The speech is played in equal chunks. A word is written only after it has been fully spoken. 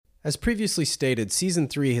As previously stated, Season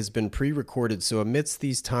 3 has been pre-recorded, so amidst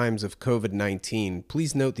these times of COVID-19,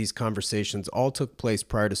 please note these conversations all took place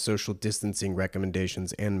prior to social distancing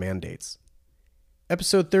recommendations and mandates.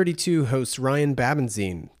 Episode 32 hosts Ryan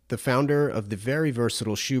Babenzien, the founder of the very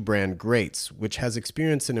versatile shoe brand Greats, which has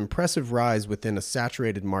experienced an impressive rise within a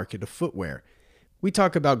saturated market of footwear. We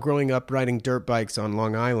talk about growing up riding dirt bikes on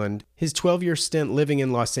Long Island, his 12-year stint living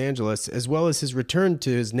in Los Angeles, as well as his return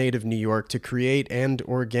to his native New York to create and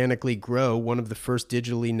organically grow one of the first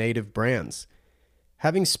digitally native brands.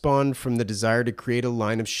 Having spawned from the desire to create a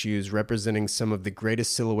line of shoes representing some of the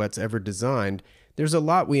greatest silhouettes ever designed, there's a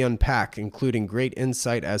lot we unpack, including great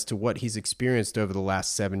insight as to what he's experienced over the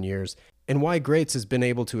last 7 years and why Greats has been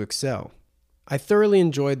able to excel. I thoroughly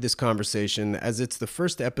enjoyed this conversation as it's the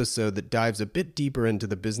first episode that dives a bit deeper into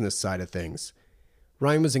the business side of things.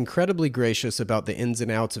 Ryan was incredibly gracious about the ins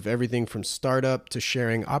and outs of everything from startup to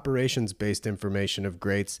sharing operations-based information of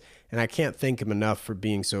Greats, and I can't thank him enough for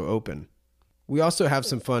being so open. We also have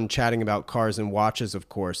some fun chatting about cars and watches, of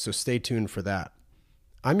course, so stay tuned for that.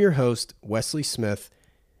 I'm your host, Wesley Smith,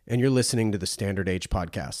 and you're listening to the Standard Age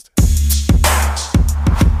Podcast.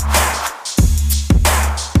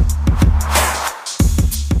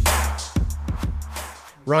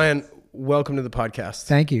 Ryan, welcome to the podcast.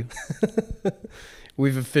 Thank you.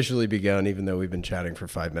 We've officially begun, even though we've been chatting for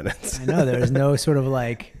 5 minutes. I know, there's no sort of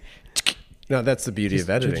like... No, that's the beauty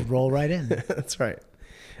of editing. Just roll right in. That's right.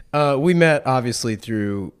 We met, obviously,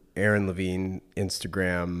 through Aaron Levine,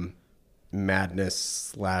 Instagram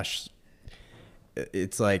madness /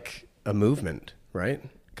 it's like a movement, right?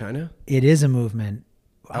 Kind of? It is a movement.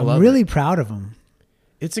 I'm love really proud of him.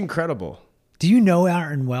 It's incredible. Do you know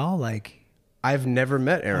Aaron well? Like... I've never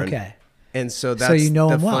met Aaron. Okay. And so that's you know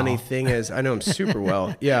the him well. funny thing is, I know him super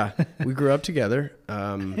well. Yeah. We grew up together.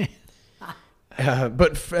 But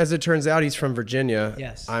as it turns out, he's from Virginia.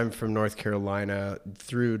 Yes. I'm from North Carolina.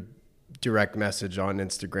 Through direct message on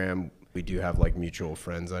Instagram, we do have like mutual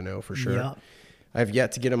friends, I know for sure. Yep. I've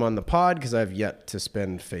yet to get him on the pod because I've yet to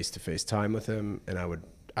spend face-to-face time with him. And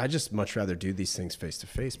I just much rather do these things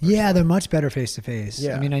face-to-face. Yeah, they're much better face-to-face.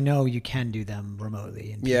 Yeah. I mean, I know you can do them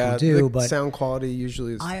remotely, and people Yeah, do, the but sound quality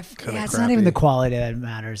usually is kind of it's crappy. not even the quality that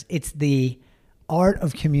matters. It's the art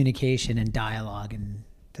of communication and dialogue and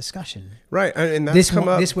discussion. Right, and that's come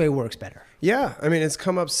up. This way works better. Yeah, I mean, it's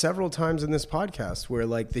come up several times in this podcast where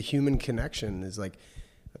like the human connection is like,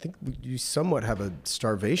 I think you somewhat have a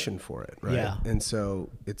starvation for it, right? Yeah. And so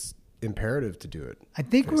it's imperative to do it. I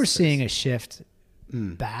think we're face-to-face. seeing a shift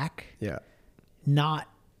back. Yeah.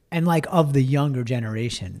 And like of the younger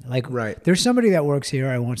generation. Like Right. There's somebody that works here,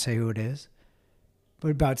 I won't say who it is, but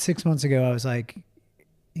about 6 months ago, I was like,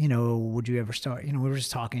 would you ever start, we were just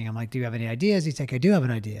talking. I'm like, do you have any ideas? He's like, I do have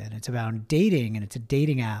an idea. And it's about dating, and it's a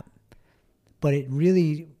dating app, but it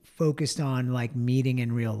really focused on like meeting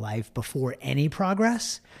in real life before any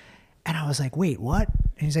progress. And I was like, wait, what?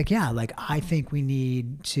 And he's like, yeah, like I think we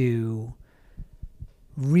need to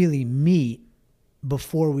really meet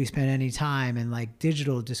before we spend any time, and like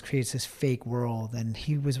digital just creates this fake world. And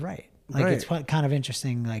he was right. Like Right. It's kind of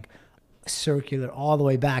interesting, like circular all the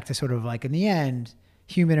way back to sort of like in the end,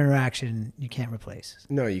 human interaction you can't replace.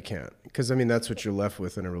 No, you can't. Because, I mean, that's what you're left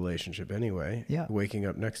with in a relationship anyway. Yeah. Waking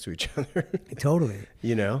up next to each other. Totally.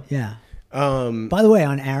 Yeah. By the way,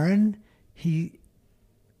 on Aaron, did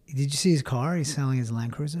you see his car? He's selling his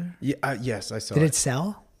Land Cruiser. Yeah. Yes, I saw Did it. it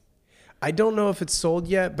sell? I don't know if it's sold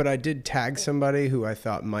yet, but I did tag somebody who I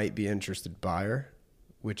thought might be interested buyer,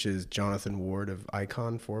 which is Jonathan Ward of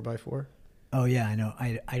Icon 4x4. Oh yeah, I know.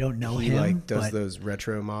 I don't know He him. like does but those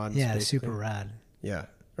retro mods. yeah, basically. super rad. Yeah,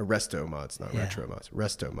 or resto mods, not Yeah. retro mods.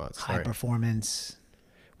 Resto mods. High Sorry. performance.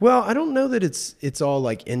 Well, I don't know that it's all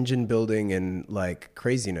like engine building and like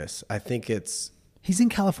craziness. I think it's He's in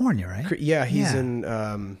California, right? yeah. He's Yeah.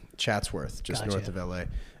 in Chatsworth, just Gotcha. north of LA.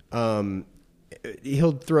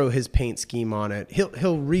 He'll throw his paint scheme on it. He'll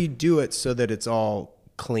redo it so that it's all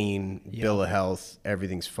clean, bill of health,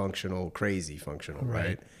 everything's functional, crazy functional,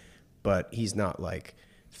 right? But he's not like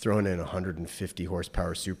throwing in a 150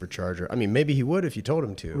 horsepower supercharger. I mean, maybe he would if you told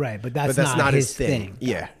him to. Right, but that's not his his thing. thing.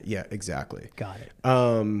 Yeah, exactly. Got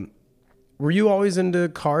it. Were you always into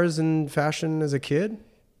cars and fashion as a kid?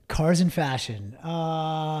 Cars and fashion.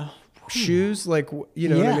 Shoes, like, you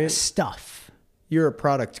know yeah, what I mean? stuff. You're a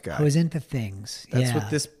product guy. I was into things. That's yeah. what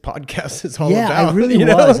this podcast is all yeah, about. I really you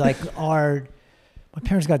know? was. Like my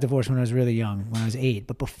parents got divorced when I was really young, when I was 8.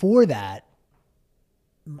 But before that,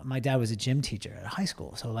 my dad was a gym teacher at a high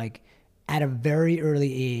school. So like at a very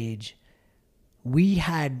early age, we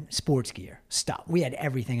had sports gear, stuff. We had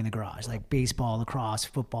everything in the garage, like baseball, lacrosse,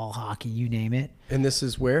 football, hockey, you name it. And this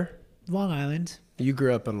is where? Long Island. You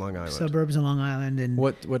grew up on Long Island. suburbs of Long Island, and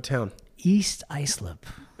What town? East Islip,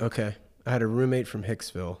 Okay. I had a roommate from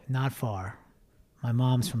Hicksville. not far. My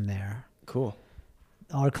mom's from there. Cool.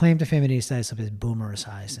 Our claim to fame in East Islip is Boomer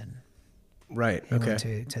Esiason. Right. He Okay.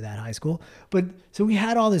 went to that high school. But so we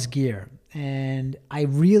had all this gear, and I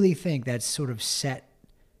really think that sort of set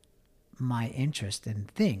my interest in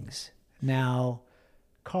things. Now,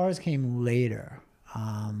 cars came later.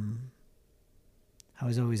 I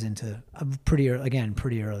was always into pretty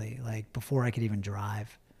early, like before I could even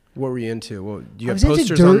drive. What were you into? Well, do you I have was into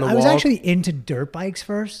posters on the I wall? was actually into dirt bikes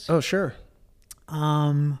first. Oh, sure.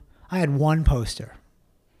 I had one poster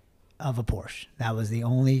of a Porsche. That was the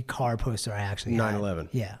only car poster I actually had. 911.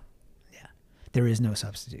 Yeah. There is no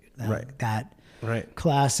substitute. Right. That Right.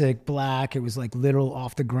 classic black. It was like literal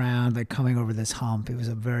off the ground, like coming over this hump. It was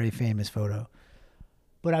a very famous photo.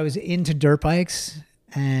 But I was into dirt bikes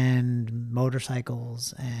and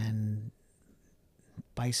motorcycles and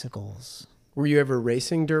bicycles. Were you ever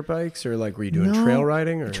racing dirt bikes, or like were you doing No, trail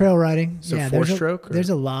riding? Or trail riding. So yeah, four-stroke, or- There's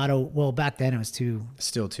a lot of, well, back then it was two.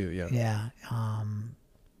 Still too, yeah. Yeah.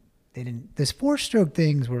 They didn't, this 4-stroke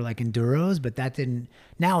things were like enduros, but that didn't,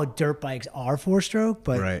 now dirt bikes are 4-stroke,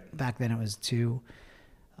 but Right. back then it was 2.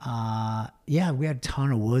 Yeah, we had a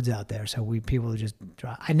ton of woods out there. So people would just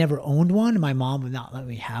drive. I never owned one. My mom would not let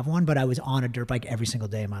me have one, but I was on a dirt bike every single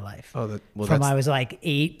day of my life. Oh, well, From I was like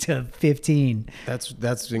 8 to 15. that's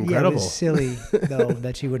Yeah, it incredible. was silly though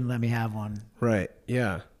that she wouldn't let me have one. Right.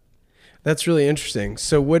 Yeah. That's really interesting.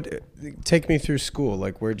 So take me through school.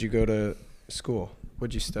 Like, where'd you go to school?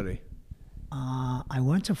 What'd you study? I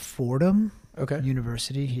went to Fordham Okay.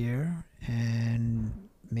 University here and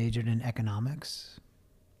majored in economics.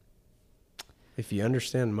 If you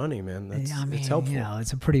understand money, man, that's Yeah, I mean, it's helpful. you know,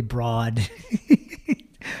 it's a pretty broad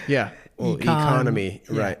Yeah. Well, econ- economy.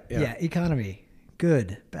 yeah, Right. Yeah. Economy.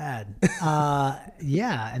 Good, bad.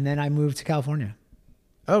 Yeah, and then I moved to California.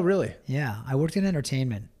 Oh, really? Yeah, I worked in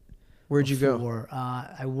entertainment. Where'd you go? before.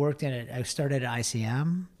 I worked in it. I started at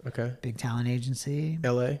ICM, Okay. big talent agency,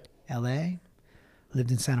 LA. LA.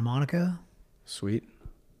 Lived in Santa Monica. Sweet.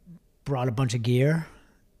 Brought a bunch of gear.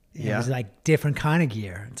 Yeah. It was like different kind of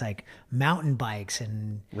gear. It's like mountain bikes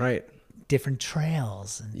and Right. different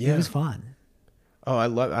trails. And Yeah. It was fun. Oh, I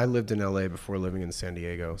lived in LA before living in San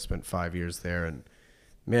Diego. Spent 5 years there, and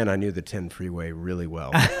man, I knew the 10 freeway really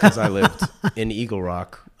well because I lived in Eagle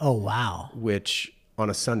Rock, Oh, wow. which on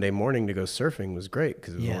a Sunday morning to go surfing was great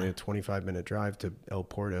because it was Yeah. only a 25-minute drive to El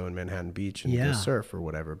Porto and Manhattan Beach and Yeah. go surf or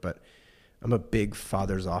whatever. But I'm a big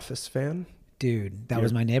Father's Office fan. Dude, that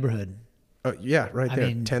was my neighborhood. Oh yeah, right I there,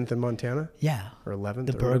 mean, 10th in Montana Yeah. or 11th.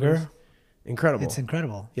 The or whatever it is. burger. Incredible. It's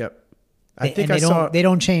incredible. Yep. I think and I saw. they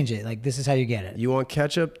don't change it. Like, this is how you get it. You want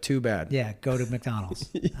ketchup? Too bad. Yeah, go to McDonald's.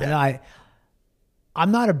 And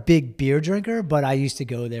I'm not a big beer drinker, but I used to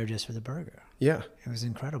go there just for the burger. Yeah. It was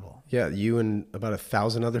incredible. Yeah. You and about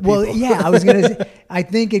 1,000 other people. Well, yeah, I was gonna say, I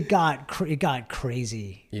think it got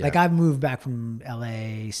crazy. Yeah. Like, I've moved back from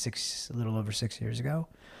LA a little over 6 years ago,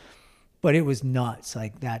 but it was nuts.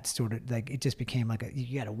 Like, that sort of, like, it just became like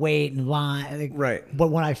you got to wait in line. Like, Right. But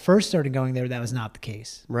when I first started going there, that was not the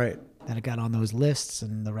case. Right. Then it got on those lists,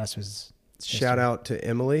 and the rest was. Shout out to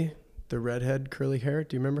Emily, the redhead curly hair.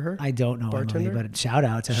 Do you remember her? I don't know Bartender? Emily, but shout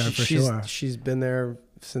out to her for sure. She's been there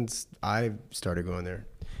since I started going there,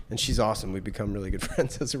 and she's awesome. We've become really good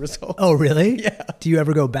friends as a result. Oh, really? Yeah. Do you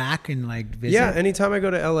ever go back and like visit? Yeah, anytime I go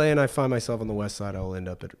to LA and I find myself on the west side, I'll end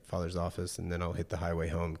up at Father's Office, and then I'll hit the highway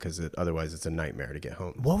home because otherwise it's a nightmare to get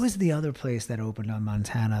home. What was the other place that opened on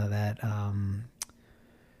Montana that?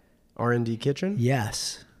 R&D Kitchen?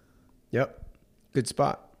 Yes, Yep. Good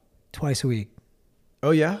spot. twice a week.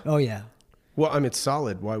 Oh, yeah? Oh yeah. Well, I mean, it's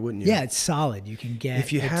solid. Why wouldn't you? Yeah, it's solid. You can get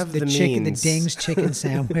If you it's have the the chicken, means. the Ding's chicken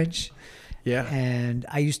sandwich. Yeah. And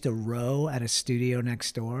I used to row at a studio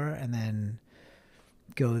next door, and then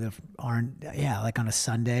go to like on a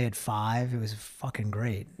Sunday at 5. It was fucking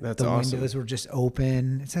great. That's the awesome. windows were just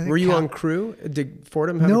open. It's like Were you on crew? Did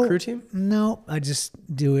Fordham have a crew team? No, I just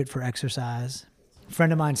do it for exercise. A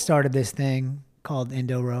friend of mine started this thing called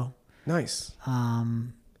Indo Row, Nice.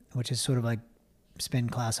 which is sort of like spin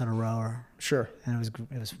class on a rower, Sure. and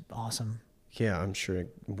it was awesome. Yeah, I'm sure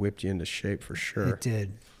it whipped you into shape for sure. It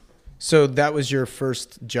did. So that was your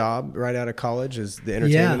first job right out of college, is the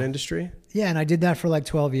entertainment Yeah. industry? Yeah, and I did that for like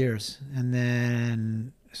 12 years, and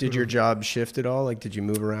then Did your job shift at all? Like, did you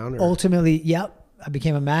move around? Or? ultimately, yep, I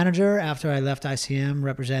became a manager after I left ICM,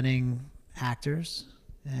 representing actors,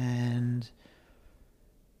 and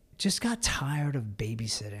just got tired of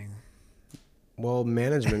babysitting. Well,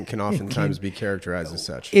 management can oftentimes be characterized as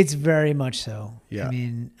such. It's very much so. Yeah. I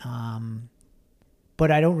mean, but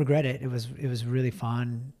I don't regret it. It was really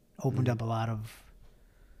fun. Opened up a lot of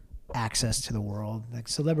access to the world. Like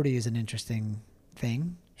celebrity is an interesting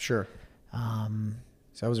thing. Sure.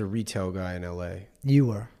 So I was a retail guy in LA. You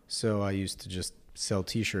were. So I used to just sell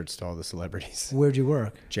T-shirts to all the celebrities. Where'd you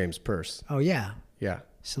work? James Purse. Oh yeah. Yeah.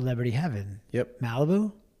 Celebrity Heaven. Yep.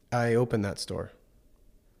 Malibu. I opened that store.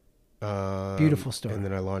 Beautiful store. And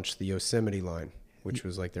then I launched the Yosemite line, which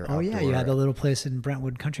was like their outdoor. Oh yeah, you had the little place in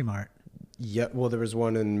Brentwood Country Mart. Yeah, well, there was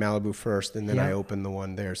one in Malibu first, and then I opened the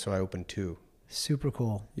one there, so I opened 2. Super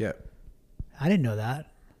cool. Yeah. I didn't know that.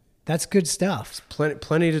 That's good stuff.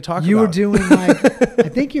 Plenty to talk about. You were doing like, I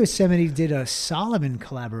think Yosemite did a Solomon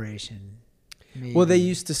collaboration. Maybe. Well, they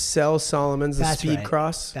used to sell Solomon's, the Speed right.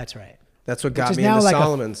 Cross. That's right. That's what got me into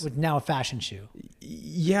Solomon's. Now a fashion shoe.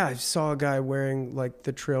 Yeah, I saw a guy wearing like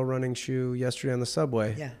the trail running shoe yesterday on the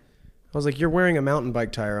subway. Yeah. I was like, you're wearing a mountain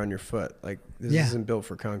bike tire on your foot. Like, this isn't built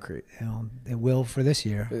for concrete. It will for this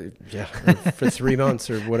year. Yeah, for 3 months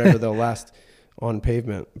or whatever they'll last on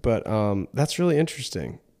pavement. But that's really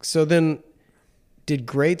interesting. So then, did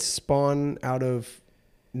Greats spawn out of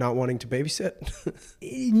not wanting to babysit?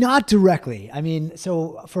 Not directly. I mean,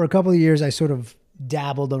 so for a couple of years, I sort of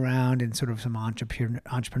dabbled around in sort of some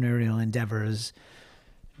entrepreneurial endeavors.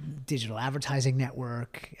 Digital advertising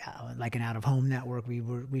network, like an out-of-home network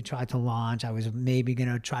we tried to launch. I was maybe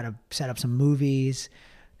going to try to set up some movies.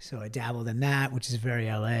 So I dabbled in that, which is very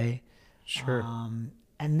LA. Sure.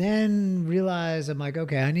 And then realized I'm like,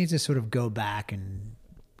 okay, I need to sort of go back and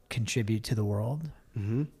contribute to the world.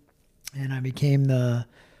 Mm-hmm. And I became the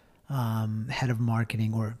head of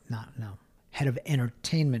marketing, head of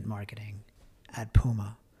entertainment marketing at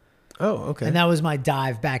Puma. Oh, okay. And that was my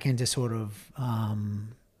dive back into sort of,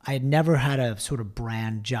 I had never had a sort of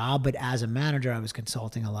brand job, but as a manager, I was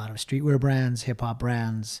consulting a lot of streetwear brands, hip hop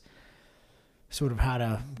brands, sort of how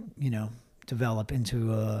to, develop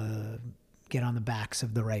into get on the backs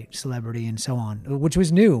of the right celebrity and so on, which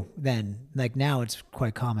was new then. Like now it's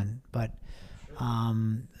quite common. But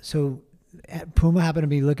so Puma happened to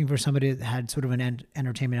be looking for somebody that had sort of an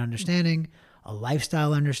entertainment understanding, a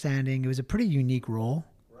lifestyle understanding. It was a pretty unique role.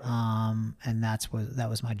 And that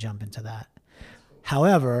was my jump into that.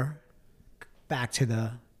 However, back to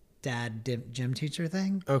the dad gym teacher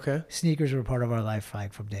thing. Okay. Sneakers were part of our life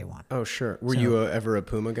like from day one. Oh, sure. Were you ever a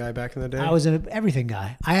Puma guy back in the day? I was an everything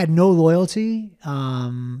guy. I had no loyalty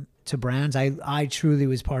to brands. I truly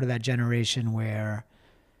was part of that generation where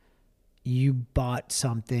you bought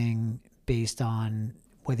something based on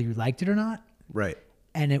whether you liked it or not. Right.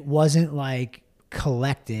 And it wasn't like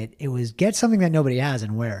collect it. It was get something that nobody has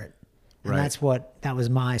and wear it. And that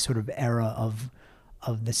was my sort of era of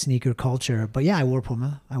the sneaker culture. But yeah, I wore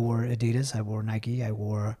Puma. I wore Adidas. I wore Nike. I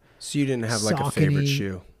wore So you didn't have like a favorite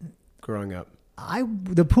shoe growing up?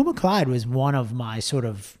 The Puma Clyde was one of my sort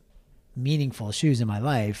of meaningful shoes in my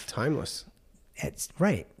life. Timeless. It's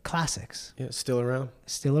right. Classics. Yeah, still around.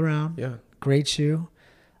 Still around. Yeah. Great shoe.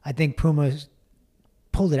 I think Puma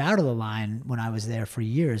pulled it out of the line when I was there for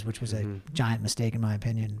years, which was a giant mistake in my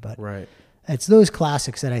opinion. But it's those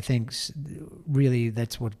classics that I think really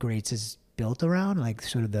that's what Greats is built around, like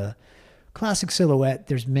sort of the classic silhouette.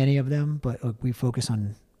 There's many of them, but we focus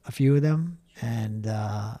on a few of them. And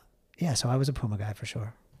so I was a Puma guy for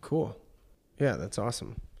sure. Cool. Yeah, that's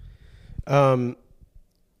awesome. Well,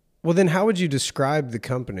 then how would you describe the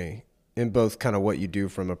company in both kind of what you do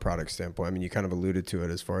from a product standpoint? I mean, you kind of alluded to it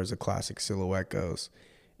as far as a classic silhouette goes,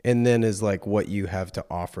 and then is like what you have to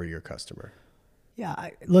offer your customer. Yeah,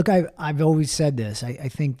 I've always said this. I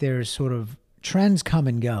think there's sort of trends come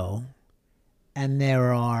and go, and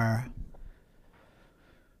there are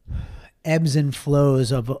ebbs and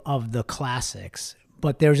flows of the classics,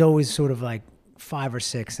 but there's always sort of like 5 or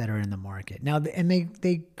 6 that are in the market now, and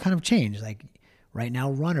they kind of change. Like right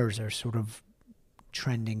now, runners are sort of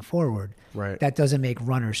trending forward. Right. That doesn't make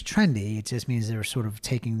runners trendy. It just means they're sort of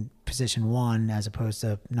taking position 1 as opposed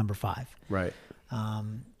to number 5. Right.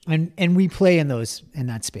 And we play in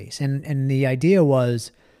that space. And the idea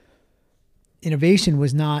was innovation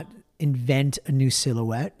was not invent a new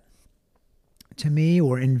silhouette to me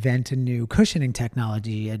or invent a new cushioning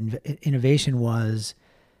technology. And innovation was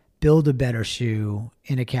build a better shoe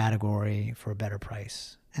in a category for a better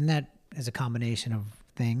price. And that is a combination of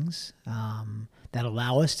things that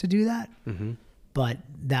allow us to do that. Mm-hmm. But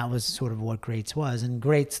that was sort of what Greats was. And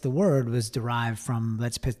Greats, the word, was derived from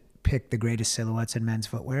let's pick the greatest silhouettes in men's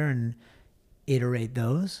footwear and iterate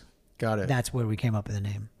those. Got it. That's where we came up with the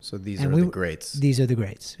name. So these are the Greats. These are the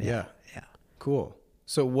Greats. Yeah. Cool.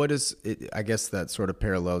 So what is it? I guess that sort of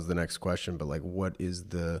parallels the next question, but like what is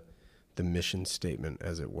the mission statement,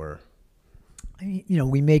 as it were?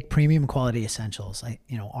 we make premium quality essentials.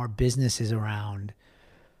 Our business is around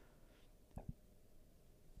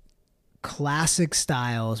classic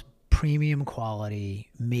styles, premium quality,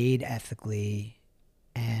 made ethically,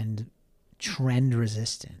 and trend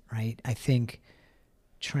resistant, right? I think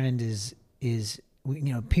trend is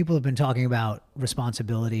people have been talking about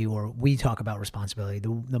responsibility, or we talk about responsibility.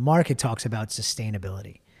 The market talks about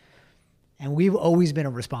sustainability. And we've always been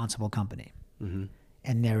a responsible company. Mm-hmm.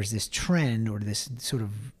 And there's this trend or this sort of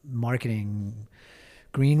marketing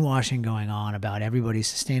greenwashing going on about everybody's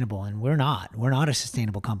sustainable. And we're not. We're not a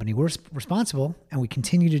sustainable company. We're responsible, and we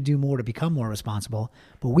continue to do more to become more responsible.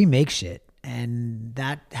 But we make shit, and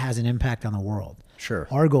that has an impact on the world. Sure.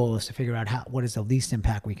 Our goal is to figure out what is the least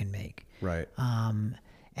impact we can make. Right.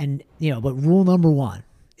 But rule number one,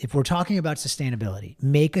 if we're talking about sustainability,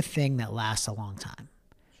 make a thing that lasts a long time.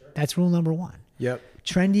 Sure. That's rule number one. Yep.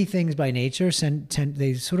 Trendy things by nature,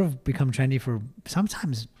 they sort of become trendy for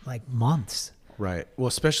sometimes like months. Right. Well,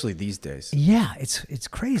 especially these days. Yeah, it's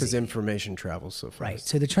crazy. Because information travels so fast. Right.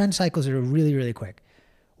 So the trend cycles are really, really quick.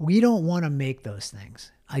 We don't want to make those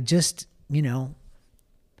things. I just,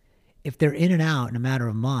 if they're in and out in a matter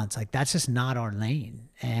of months, like that's just not our lane.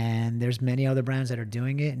 And there's many other brands that are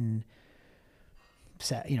doing it. And,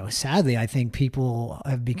 sadly, I think people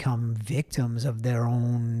have become victims of their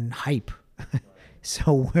own hype.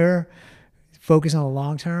 So we're focused on the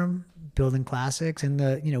long term, building classics. And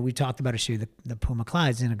we talked about a shoe, the Puma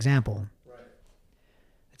Clyde is an example. Right.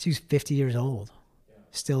 That shoe's 50 years old. Yeah.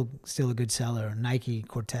 Still a good seller. Nike,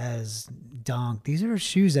 Cortez, Dunk. These are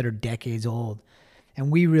shoes that are decades old.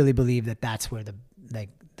 And we really believe that that's where the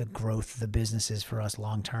growth of the business is for us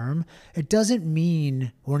long term. It doesn't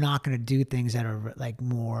mean we're not going to do things that are like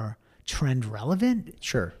more trend relevant.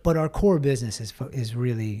 Sure. But our core business is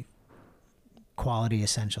really quality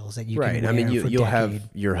essentials that you can wear. Right. I mean, you'll have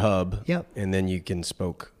your hub. Yep. And then you can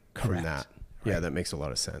spoke Correct. From that. Right. Yeah, that makes a lot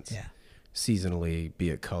of sense. Yeah. Seasonally, be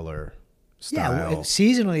it color, style. Yeah,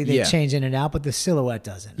 seasonally they change in and out, but the silhouette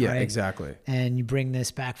doesn't. Yeah, right? exactly. And you bring this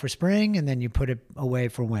back for spring, and then you put it away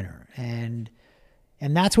for winter. And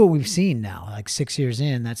that's what we've seen now. Like 6 years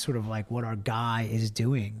in, that's sort of like what our guy is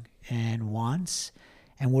doing and wants.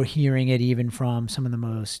 And we're hearing it even from some of the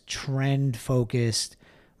most trend-focused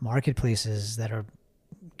marketplaces that are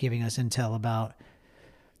giving us intel about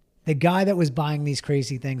the guy that was buying these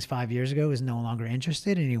crazy things 5 years ago is no longer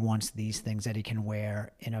interested, and he wants these things that he can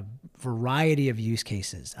wear in a variety of use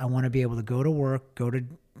cases. I want to be able to go to work, go to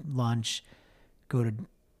lunch, go to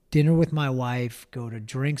dinner with my wife, go to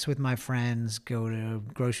drinks with my friends, go to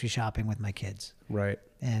grocery shopping with my kids. Right.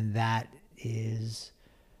 And that is,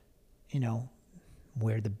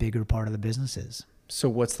 where the bigger part of the business is. So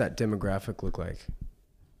what's that demographic look like?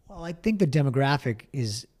 Well, I think the demographic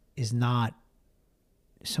is not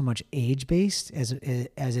so much age-based as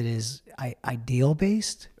it is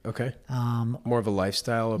ideal-based. Okay. More of a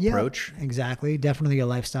lifestyle approach? Yeah, exactly. Definitely a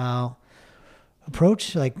lifestyle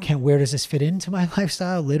approach. Like, where does this fit into my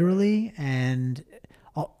lifestyle, literally? And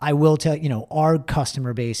I will tell our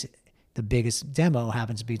customer base, the biggest demo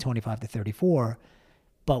happens to be 25 to 34,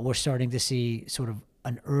 but we're starting to see sort of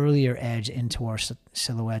an earlier edge into our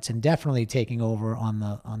silhouettes, and definitely taking over on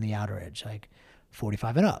the outer edge, like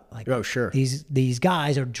 45 and up. Like, oh, sure. These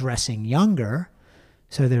guys are dressing younger,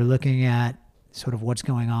 so they're looking at sort of what's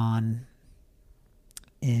going on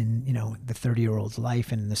in the 30-year-old's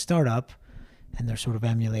life in the startup, and they're sort of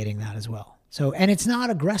emulating that as well. So, and it's not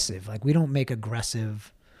aggressive. Like, we don't make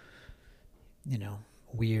aggressive,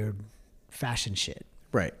 weird fashion shit.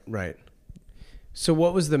 Right. So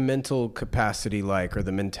what was the mental capacity like, or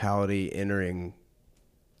the mentality entering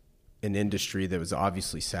an industry that was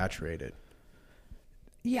obviously saturated?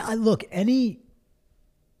 Yeah, look, any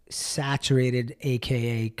saturated,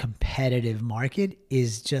 AKA competitive market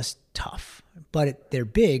is just tough, but they're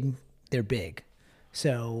big.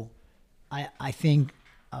 So I think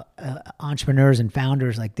entrepreneurs and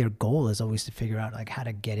founders, like, their goal is always to figure out like how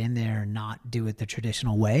to get in there and not do it the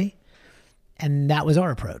traditional way. And that was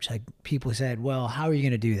our approach. Like, people said, well, how are you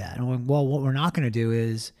going to do that? And we went, well, what we're not going to do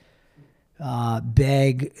is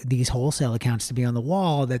beg these wholesale accounts to be on the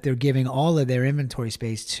wall that they're giving all of their inventory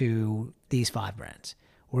space to these 5 brands.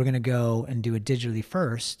 We're going to go and do it digitally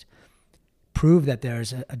first, prove that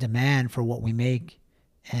there's a demand for what we make,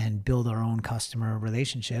 and build our own customer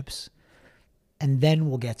relationships. And then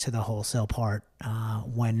we'll get to the wholesale part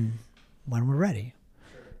when we're ready.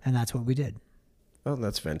 And that's what we did. Oh,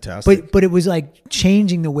 that's fantastic. But it was like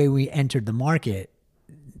changing the way we entered the market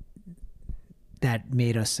that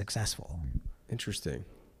made us successful. Interesting.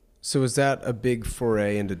 So was that a big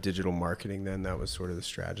foray into digital marketing then? That was sort of the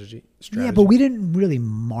strategy? Yeah, but we didn't really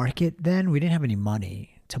market then. We didn't have any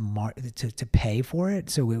money to pay for it.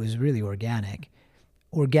 So it was really organic.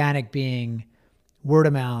 Organic being word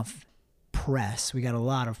of mouth, press. We got a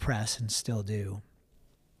lot of press and still do.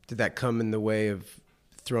 Did that come in the way of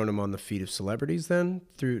throwing them on the feet of celebrities then,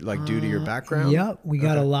 through like due to your background? Yep, we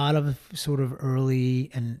got a lot of sort of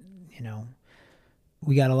early, and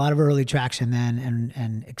we got a lot of early traction then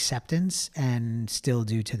and acceptance, and still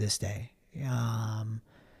do to this day.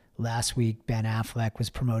 Last week, Ben Affleck was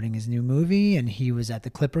promoting his new movie, and he was at the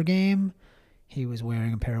Clipper game. He was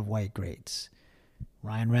wearing a pair of white greats.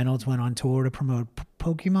 Ryan Reynolds went on tour to promote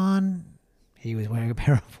Pokemon. He was wearing a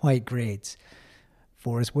pair of white greats.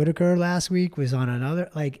 Forrest Whitaker last week was on another,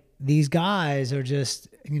 like, these guys are just,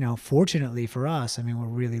 fortunately for us, I mean, we're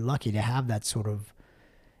really lucky to have that sort of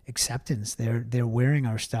acceptance. They're wearing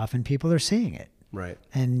our stuff and people are seeing it. Right.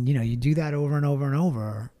 And, you do that over and over and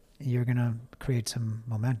over, you're going to create some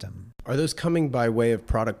momentum. Are those coming by way of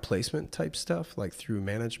product placement type stuff, like through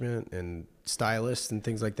management and stylists and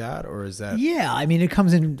things like that? Or is that? Yeah, I mean, it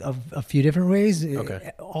comes in a few different ways.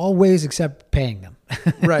 Okay. All ways except paying them.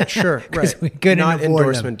 Right, sure. Right. We couldn't Not afford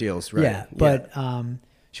endorsement them. deals, right? Yeah, but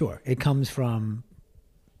sure, it comes from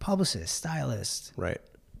publicists, stylists, right.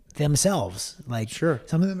 themselves. Like, sure.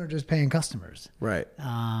 Some of them are just paying customers. Right.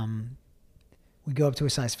 We go up to a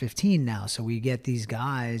size 15 now, so we get these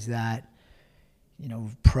guys that,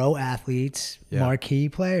 pro athletes, marquee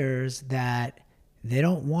players that they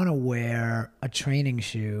don't want to wear a training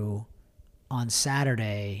shoe on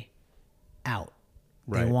Saturday out.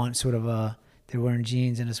 Right. They want sort of they're wearing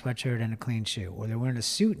jeans and a sweatshirt and a clean shoe, or they're wearing a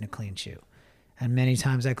suit and a clean shoe. And many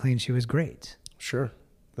times that clean shoe is great. Sure.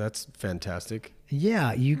 That's fantastic.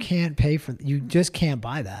 Yeah, you just can't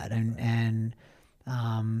buy that. And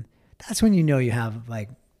that's when you have like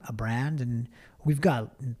a brand, and we've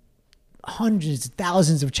got hundreds,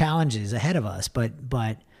 thousands of challenges ahead of us. But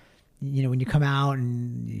when you come out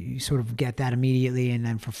and you sort of get that immediately, and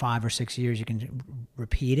then for 5 or 6 years you can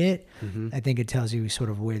repeat it, I think it tells you sort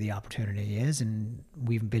of where the opportunity is. And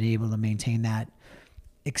we've been able to maintain that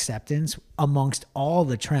acceptance amongst all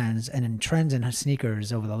the trends. And in trends in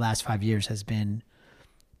sneakers over the last 5 years has been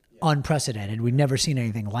unprecedented. We've never seen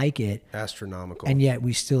anything like it. Astronomical. And yet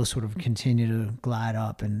we still sort of continue to glide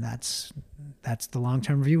up, and that's the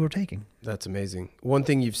long-term view we're taking. That's amazing. One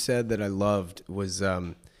thing you've said that I loved was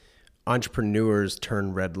entrepreneurs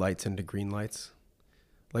turn red lights into green lights.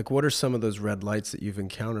 Like, what are some of those red lights that you've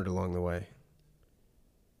encountered along the way?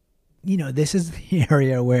 This is the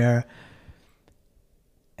area where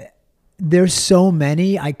there's so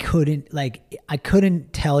many, I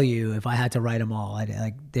couldn't tell you if I had to write them all.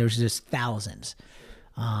 There's just thousands.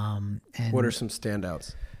 And what are some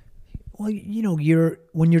standouts? Well,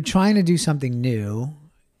 when you're trying to do something new,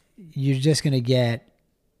 you're just going to get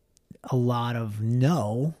a lot of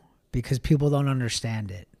no, because people don't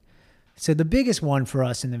understand it. So the biggest one for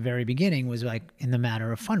us in the very beginning was like in the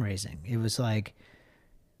matter of fundraising. It was like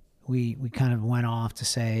we kind of went off to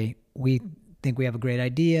say, we think we have a great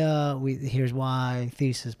idea. Here's why,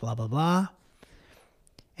 thesis, blah, blah, blah.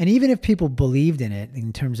 And even if people believed in it,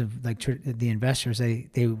 in terms of like the investors, they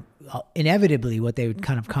inevitably what they would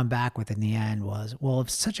kind of come back with in the end was, well, if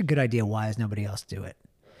it's such a good idea, why does nobody else do it?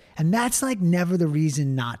 And that's like never the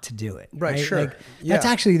reason not to do it. Right, sure. Like, that's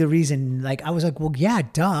actually the reason. Like, I was like, well, yeah,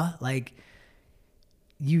 duh. Like,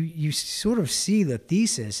 you sort of see the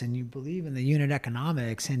thesis and you believe in the unit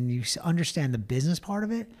economics and you understand the business part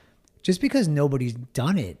of it. Just because nobody's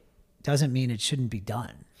done it doesn't mean it shouldn't be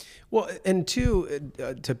done. Well, and two,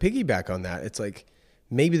 to piggyback on that, it's like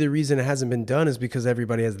maybe the reason it hasn't been done is because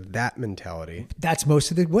everybody has that mentality. That's most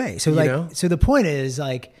of the way. So so the point is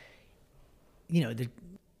like,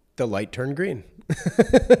 the light turned green.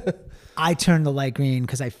 I turned the light green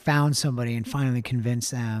because I found somebody and finally convinced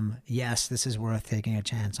them, yes, this is worth taking a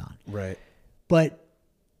chance on. Right. But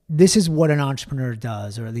this is what an entrepreneur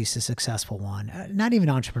does, or at least a successful one. Not even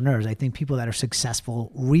entrepreneurs. I think people that are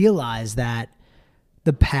successful realize that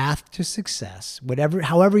the path to success,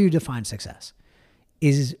 however you define success,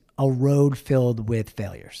 is a road filled with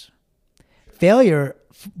failures. Failure,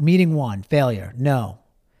 meeting one, failure, no.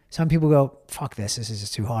 Some people go, fuck this is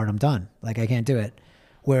just too hard, I'm done. Like, I can't do it.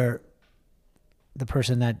 Where the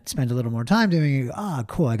person that spent a little more time doing it,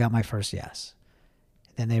 cool, I got my first yes.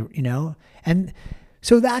 Then they, and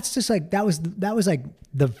so that's just like, that was like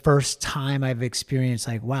the first time I've experienced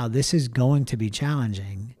like, wow, this is going to be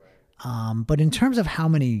challenging. But in terms of how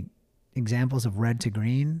many examples of red to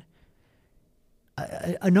green,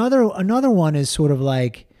 another one is sort of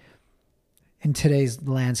like, in today's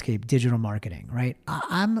landscape, digital marketing, right?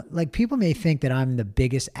 I'm like, people may think that I'm the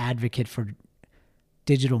biggest advocate for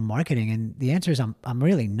digital marketing, and the answer is I'm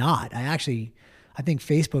really not. I think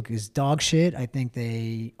Facebook is dog shit. I think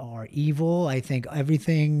they are evil. I think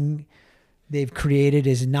everything they've created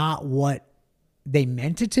is not what they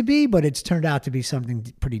meant it to be, but it's turned out to be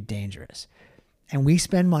something pretty dangerous. And we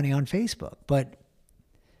spend money on Facebook, but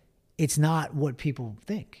it's not what people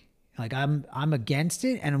think. Like, I'm against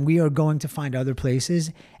it, and we are going to find other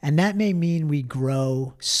places, and that may mean we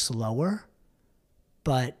grow slower,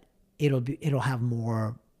 but it'll have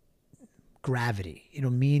more gravity. It'll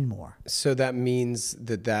mean more. So that means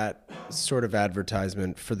that sort of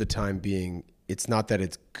advertisement, for the time being, it's not that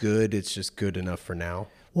it's good, it's just good enough for now.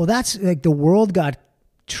 Well, that's like, the world got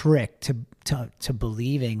tricked to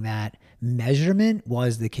believing that measurement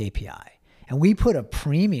was the KPI. And we put a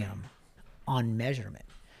premium on measurement.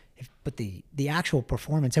 But the actual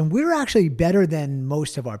performance, and we're actually better than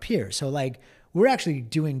most of our peers. So like, we're actually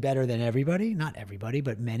doing better than everybody, not everybody,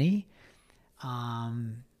 but many.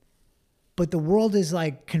 But the world is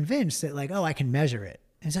like convinced that like, oh, I can measure it.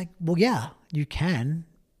 And it's like, well, yeah, you can.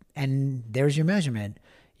 And there's your measurement.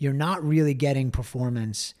 You're not really getting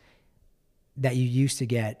performance that you used to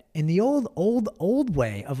get in the old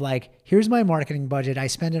way of like, here's my marketing budget. I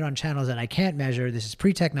spend it on channels that I can't measure. This is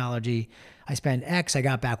pre-technology. I spend X, I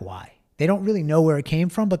got back Y. They don't really know where it came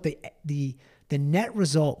from, but the net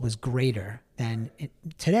result was greater than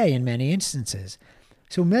today in many instances.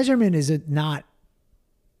 So measurement is not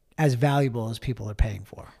as valuable as people are paying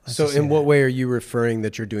for. So in what way are you referring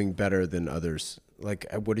that you're doing better than others? Like,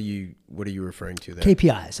 what are you referring to there?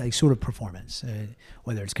 KPIs, like sort of performance,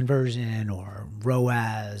 whether it's conversion or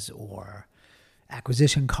ROAS or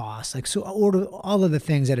acquisition costs, like, so all of the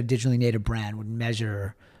things that a digitally native brand would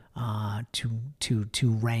measure to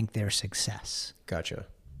rank their success. Gotcha.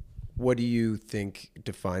 What do you think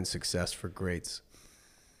defines success for greats?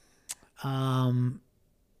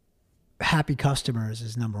 Happy customers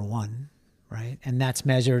is number one, right? And that's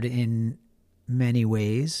measured in many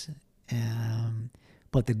ways.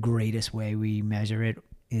 But the greatest way we measure it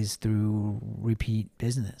is through repeat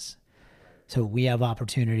business. So we have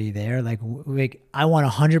opportunity there. Like I want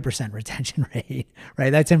 100% retention rate, right?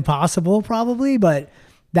 That's impossible probably, but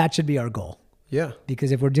that should be our goal. Yeah.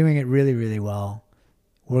 Because if we're doing it really, really well,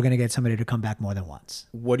 we're going to get somebody to come back more than once.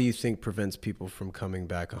 What do you think prevents people from coming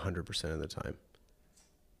back 100% of the time?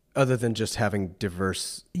 Other than just having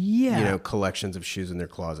diverse, collections of shoes in their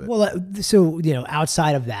closet. Well, so,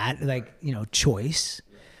 outside of that, like, choice,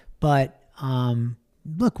 but,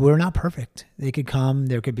 look, we're not perfect. They could come,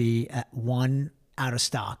 there could be one out of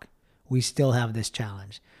stock. We still have this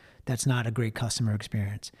challenge. That's not a great customer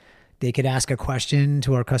experience. They could ask a question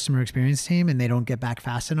to our customer experience team and they don't get back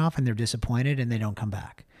fast enough and they're disappointed and they don't come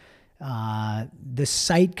back. The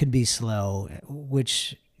site could be slow,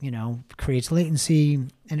 which, creates latency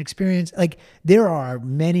and experience. Like, there are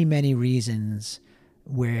many, many reasons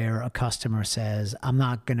where a customer says, I'm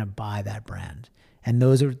not going to buy that brand. And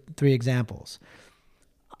those are 3 examples.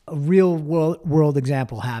 A real world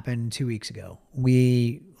example happened 2 weeks ago.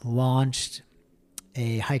 We launched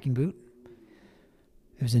a hiking boot.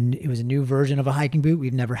 It was a new version of a hiking boot.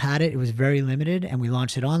 We've never had it. It was very limited, and we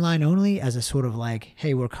launched it online only as a sort of like,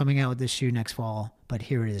 hey, we're coming out with this shoe next fall, but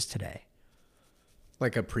here it is today.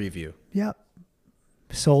 Like a preview. Yep.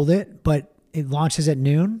 Sold it, but it launches at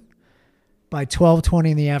noon. By 12:20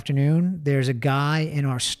 in the afternoon, there's a guy in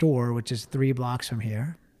our store, which is 3 blocks from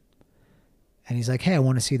here. And he's like, hey, I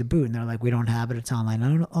want to see the boot. And they're like, we don't have it. It's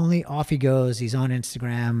online only. Off he goes. He's on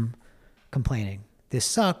Instagram complaining. This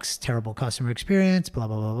sucks. Terrible customer experience. Blah,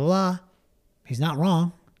 blah, blah, blah, blah. He's not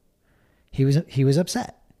wrong. He was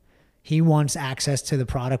upset. He wants access to the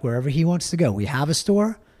product wherever he wants to go. We have a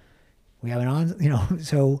store. We have it on,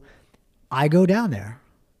 so I go down there.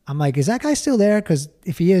 I'm like, is that guy still there? Because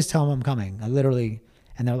if he is, tell him I'm coming. And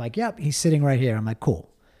they're like, yep, he's sitting right here. I'm like,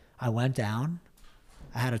 cool. I went down.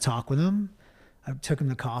 I had a talk with him. I took him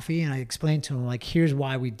to coffee and I explained to him, like, here's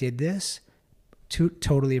why we did this.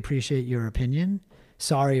 Totally appreciate your opinion.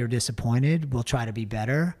 Sorry you're disappointed. We'll try to be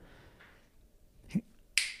better.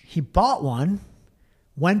 He bought one.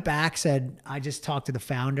 Went back, said, I just talked to the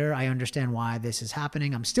founder. I understand why this is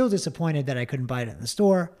happening. I'm still disappointed that I couldn't buy it in the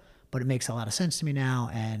store, but it makes a lot of sense to me now.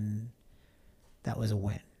 And that was a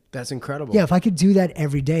win. That's incredible. Yeah, if I could do that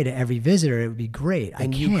every day to every visitor, it would be great.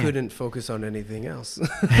 And you couldn't focus on anything else.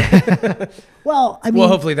 Well, I mean,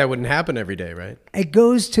 hopefully that wouldn't happen every day, right? It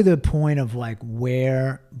goes to the point of like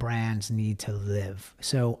where brands need to live.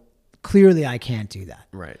 So clearly I can't do that.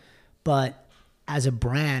 Right. But as a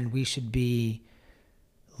brand, we should be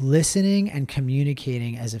listening and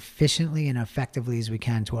communicating as efficiently and effectively as we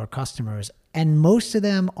can to our customers. And most of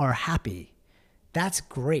them are happy. That's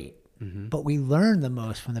great. Mm-hmm. But we learn the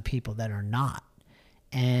most from the people that are not.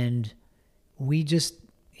 And we just,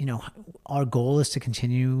 our goal is to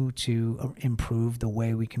continue to improve the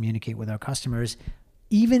way we communicate with our customers,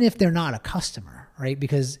 even if they're not a customer, right?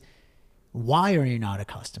 Because why are you not a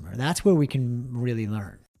customer? That's where we can really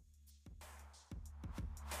learn.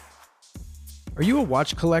 Are you a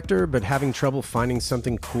watch collector but having trouble finding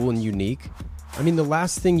something cool and unique? I mean, the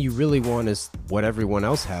last thing you really want is what everyone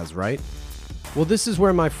else has, right? Well, this is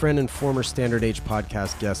where my friend and former Standard H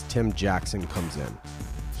podcast guest Tim Jackson comes in.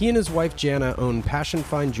 He and his wife Jana own Passion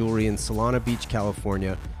Fine Jewelry in Solana Beach,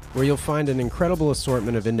 California, where you'll find an incredible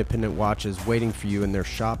assortment of independent watches waiting for you in their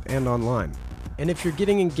shop and online. And if you're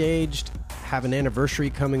getting engaged, have an anniversary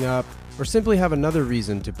coming up, or simply have another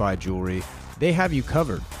reason to buy jewelry, they have you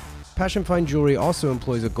covered. Passion Fine Jewelry also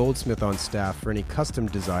employs a goldsmith on staff for any custom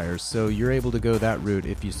desires, so you're able to go that route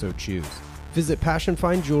if you so choose. Visit Passion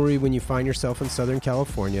Fine Jewelry when you find yourself in Southern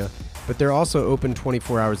California, but they're also open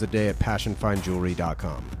 24 hours a day at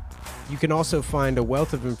passionfinejewelry.com. You can also find a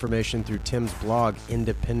wealth of information through Tim's blog,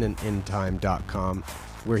 independentintime.com,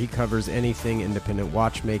 where he covers anything independent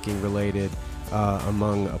watchmaking related,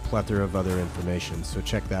 among a plethora of other information, so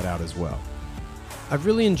check that out as well. I've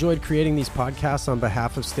really enjoyed creating these podcasts on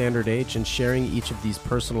behalf of Standard H and sharing each of these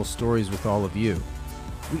personal stories with all of you.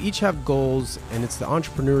 We each have goals, and it's the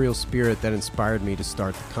entrepreneurial spirit that inspired me to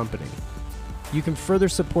start the company. You can further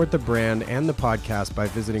support the brand and the podcast by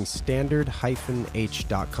visiting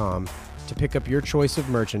standard-h.com to pick up your choice of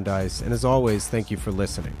merchandise, and as always, thank you for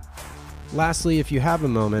listening. Lastly, if you have a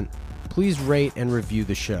moment, please rate and review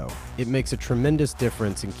the show. It makes a tremendous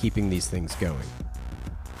difference in keeping these things going.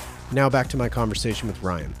 Now back to my conversation with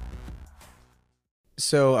Ryan.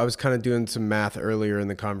 So I was kind of doing some math earlier in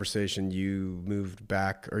the conversation. You moved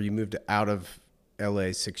out of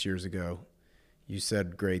LA 6 years ago. You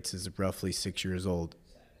said Greats is roughly 6 years old.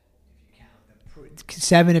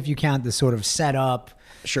 7 if you count the sort of setup,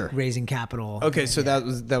 sure, raising capital. Okay, so that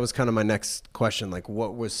was kind of my next question. Like,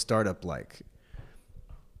 what was startup like?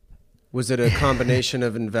 Was it a combination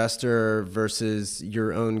of investor versus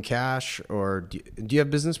your own cash, or do you have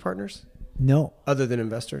business partners? No. Other than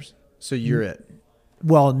investors? So you're it?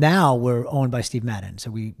 Well, now we're owned by Steve Madden.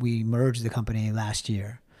 So we merged the company last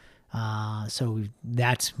year. So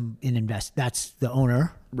that's the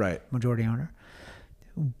owner, right? Majority owner.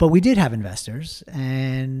 But we did have investors,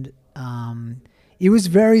 and it was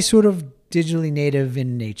very sort of digitally native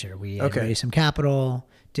in nature. We had raised some capital,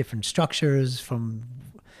 different structures from...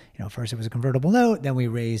 first it was a convertible note, then we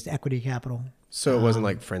raised equity capital. So it wasn't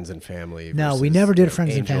like friends and family? No, we never did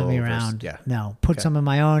friends and family around. No, put some of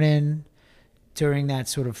my own in during that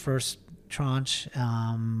sort of first tranche.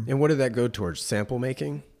 And what did that go towards? Sample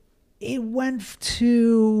making? It went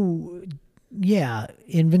to,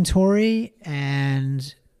 inventory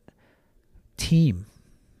and team.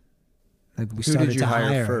 Like we started Who did you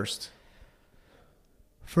hire first?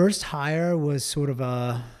 First hire was sort of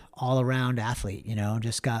a all-around athlete,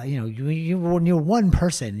 just got, when you're one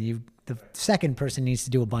person, the second person needs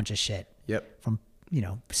to do a bunch of shit. Yep. From,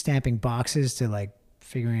 stamping boxes to like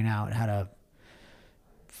figuring out how to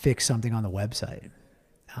fix something on the website.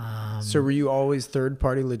 So were you always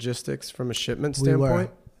third-party logistics from a shipment standpoint? We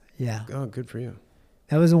were. Yeah. Oh, good for you.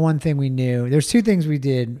 That was the one thing we knew. There's 2 things we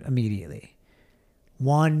did immediately.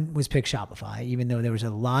 One was pick Shopify, even though there was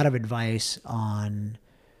a lot of advice on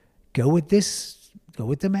go with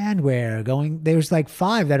Demandware, there's like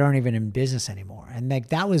 5 that aren't even in business anymore. And like,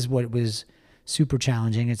 that was what was super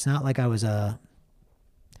challenging. It's not like I was a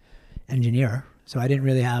engineer, so I didn't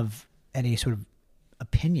really have any sort of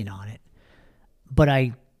opinion on it, but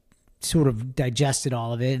I sort of digested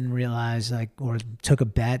all of it and realized or took a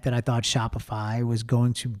bet that I thought Shopify was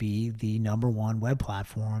going to be the number 1 web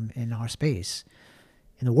platform in our space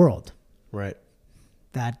in the world. Right.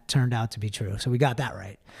 That turned out to be true. So we got that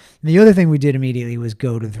right. And the other thing we did immediately was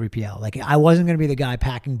go to 3PL. Like, I wasn't going to be the guy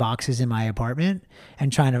packing boxes in my apartment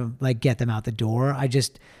and trying to get them out the door. I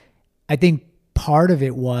think part of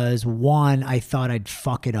it was, one, I thought I'd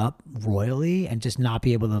fuck it up royally and just not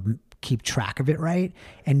be able to keep track of it right.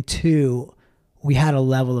 And 2, we had a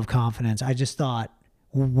level of confidence. I just thought,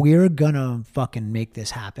 we're going to fucking make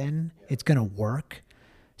this happen. It's going to work.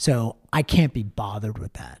 So I can't be bothered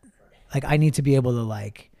with that. Like, I need to be able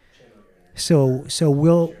to so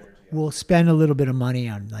we'll spend a little bit of money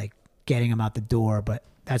on getting them out the door, but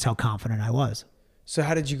that's how confident I was. So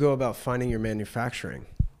how did you go about finding your manufacturing?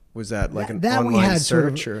 Was that an online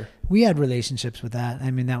search? We had relationships with that.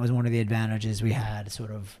 I mean, that was one of the advantages we had,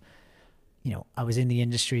 sort of I was in the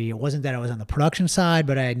industry. It wasn't that I was on the production side,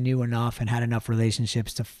 but I knew enough and had enough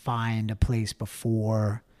relationships to find a place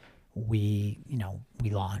before we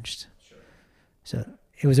launched. Sure. So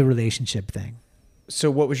it was a relationship thing. So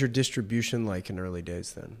what was your distribution like in early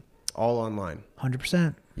days then? All online?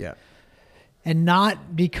 100%. Yeah. And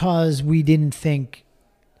not because we didn't think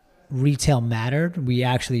retail mattered. We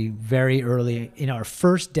actually very early in our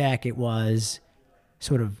first deck, it was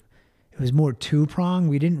more two-pronged.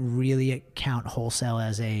 We didn't really count wholesale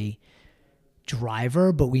as a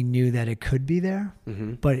driver, but we knew that it could be there.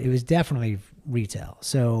 Mm-hmm. But it was definitely retail.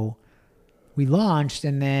 So we launched,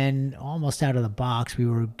 and then almost out of the box, we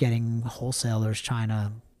were getting wholesalers trying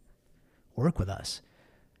to work with us.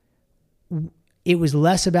 It was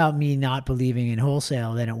less about me not believing in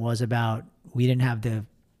wholesale than it was about we didn't have the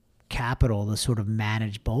capital to sort of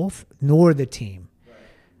manage both, nor the team. Right.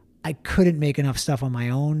 I couldn't make enough stuff on my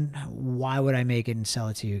own. Why would I make it and sell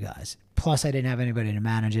it to you guys? Plus, I didn't have anybody to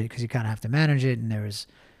manage it because you kind of have to manage it, and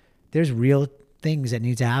there's real things that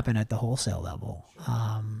need to happen at the wholesale level.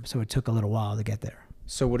 So it took a little while to get there.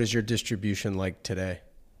 So what is your distribution like today?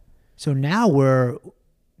 So now we're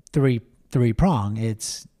three-prong.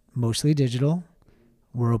 It's mostly digital.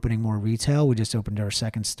 We're opening more retail. We just opened our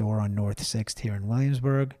second store on North 6th here in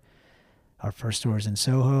Williamsburg. Our first store is in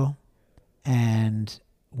Soho. And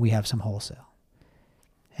we have some wholesale.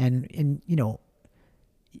 And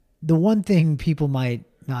the one thing people might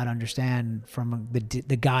not understand from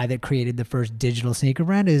the guy that created the first digital sneaker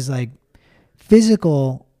brand is like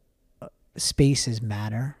physical spaces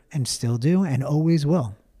matter and still do and always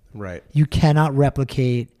will. Right. You cannot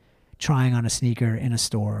replicate trying on a sneaker in a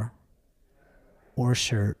store or a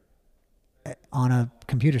shirt on a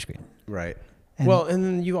computer screen. Right. And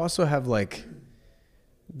then you also have like,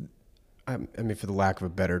 I mean, for the lack of a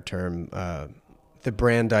better term, the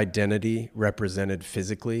brand identity represented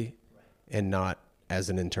physically and not as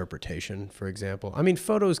an interpretation, for example. I mean,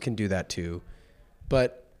 photos can do that too,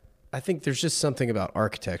 but I think there's just something about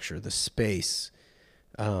architecture, the space,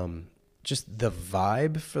 just the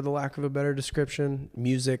vibe, for the lack of a better description,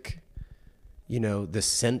 music, the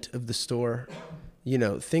scent of the store,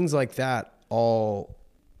 things like that all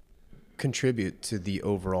contribute to the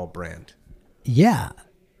overall brand. Yeah.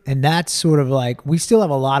 And that's sort of like, we still have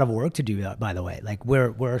a lot of work to do, by the way. Like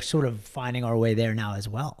we're sort of finding our way there now as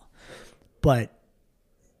well. But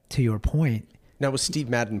to your point. Now, was Steve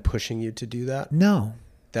Madden pushing you to do that? No.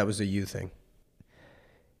 That was a you thing.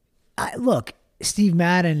 Look, Steve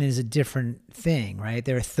Madden is a different thing, right?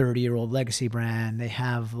 They're a 30-year-old legacy brand. They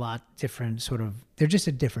have a lot different they're just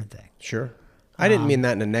a different thing. Sure. I didn't mean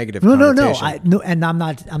that in a negative connotation. No. And I'm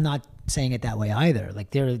not saying it that way either. Like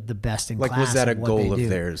they're the best in class. Like, was that a goal of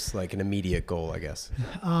theirs? Like an immediate goal, I guess.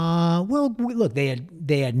 Well, look,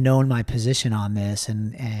 they had known my position on this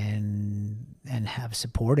and have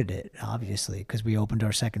supported it, obviously, because we opened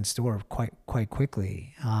our second store quite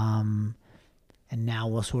quickly. And now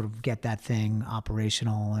we'll sort of get that thing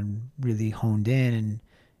operational and really honed in,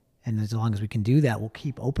 and as long as we can do that, we'll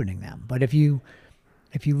keep opening them. But if you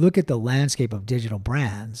look at the landscape of digital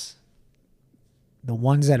brands, the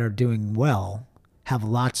ones that are doing well have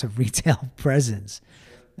lots of retail presence.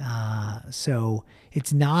 So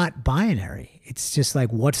it's not binary. It's just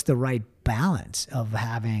like, what's the right balance of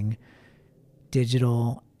having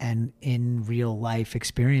digital and in real life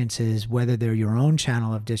experiences, whether they're your own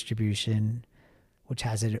channel of distribution, which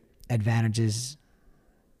has advantages,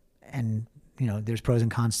 and there's pros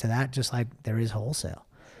and cons to that, just like there is wholesale.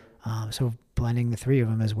 So blending the three of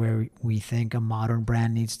them is where we think a modern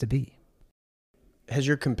brand needs to be. Has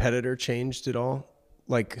your competitor changed at all?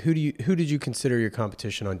 Like, who did you consider your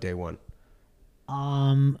competition on day one?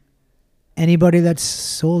 Anybody that's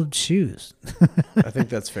sold shoes. I think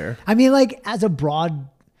that's fair. I mean, like, as a broad,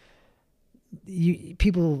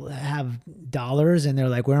 people have dollars and they're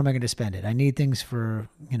like, where am I going to spend it? I need things for,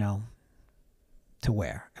 to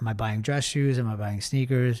wear. Am I buying dress shoes? Am I buying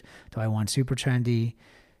sneakers? Do I want super trendy?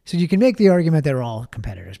 So you can make the argument they're all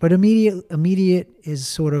competitors, but immediate is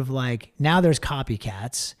sort of like, now there's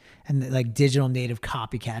copycats and like digital native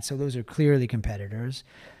copycats. So those are clearly competitors.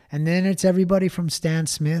 And then it's everybody from Stan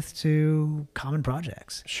Smith to Common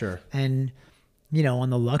Projects. Sure. And, on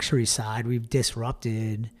the luxury side, we've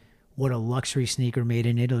disrupted what a luxury sneaker made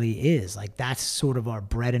in Italy is. Like, that's sort of our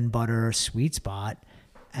bread and butter sweet spot.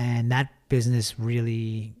 And that business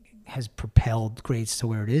really has propelled Greats to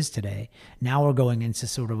where it is today. Now we're going into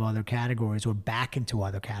sort of other categories, or back into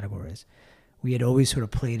other categories. We had always sort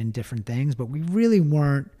of played in different things, but we really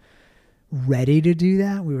weren't ready to do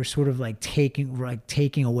that. We were sort of like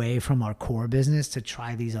taking away from our core business to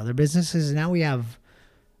try these other businesses. And now we have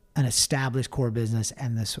an established core business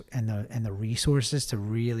and the resources to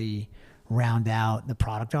really round out the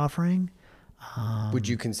product offering. Would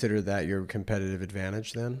you consider that your competitive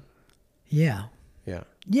advantage then? Yeah. Yeah.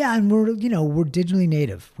 Yeah, and we're digitally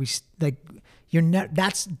native.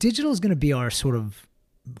 That's digital is going to be our sort of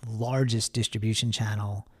largest distribution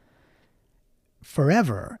channel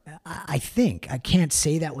forever. I think. I can't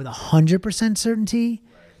say that with 100% certainty,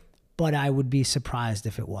 but I would be surprised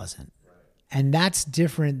if it wasn't. And that's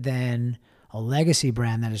different than a legacy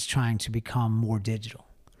brand that is trying to become more digital.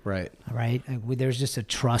 Right. Right? There's just a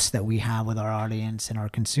trust that we have with our audience and our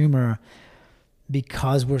consumer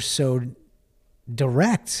because we're so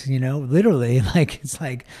direct, literally. It's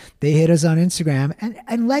like they hit us on Instagram,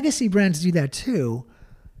 and legacy brands do that too.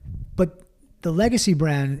 But the legacy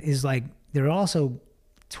brand is like, they're also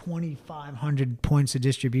 2,500 points of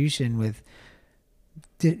distribution with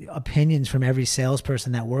opinions from every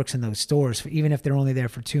salesperson that works in those stores, even if they're only there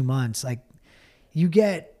for 2 months. Like, you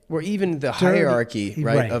get, or even the hierarchy,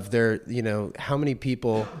 right? Of their, how many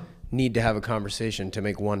people need to have a conversation to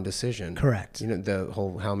make one decision. Correct. The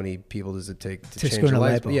whole, how many people does it take to change screw in a a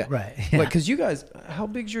light light bulb? bulb. Yeah. Right. Yeah. Because you guys, how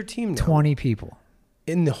big's your team now? 20 people.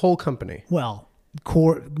 In the whole company? Well,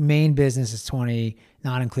 core main business is 20,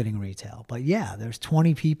 not including retail. But yeah, there's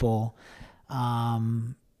 20 people.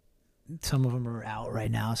 Some of them are out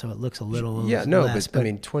right now, so it looks a little less. But I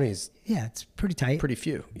mean, 20 is it's pretty tight. Pretty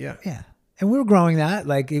few, yeah. Yeah. And we're growing that.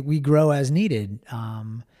 We grow as needed,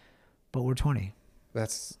 but we're 20.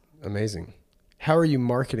 That's amazing. How are you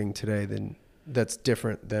marketing today that's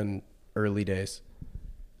different than early days?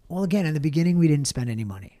 Well, again, in the beginning, we didn't spend any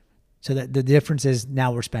money. So that the difference is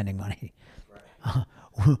now we're spending money. Right.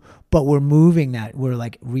 But we're moving that. We're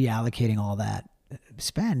reallocating all that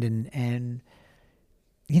spend. And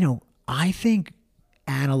I think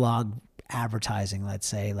analog advertising, let's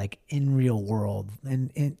say, in real world,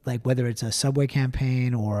 and whether it's a Subway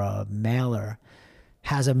campaign or a mailer,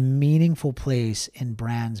 has a meaningful place in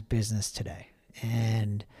brands' business today.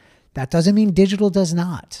 And that doesn't mean digital does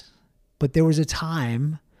not. But there was a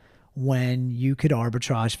time when you could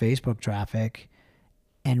arbitrage Facebook traffic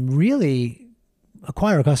and really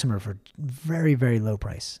acquire a customer for very, very low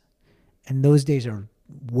price. And those days are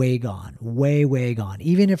way gone, way, way gone.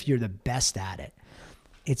 Even if you're the best at it,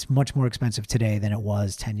 it's much more expensive today than it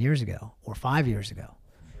was 10 years ago or 5 years ago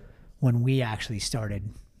when we actually started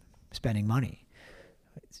spending money.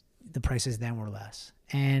 The prices then were less.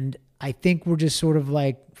 And I think we're just sort of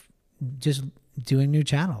just doing new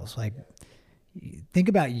channels. Think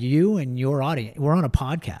about you and your audience. We're on a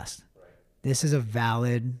podcast. This is a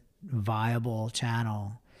valid, viable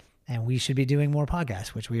channel, and we should be doing more podcasts,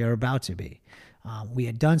 which we are about to be. We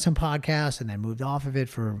had done some podcasts and then moved off of it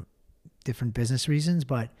for different business reasons,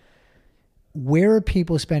 but where are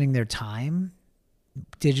people spending their time,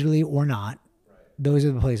 digitally or not? Those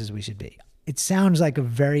are the places we should be. It sounds like a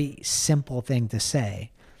very simple thing to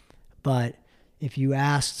say, but if you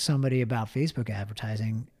asked somebody about Facebook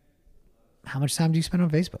advertising, how much time do you spend on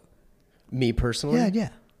Facebook? Me personally? Yeah.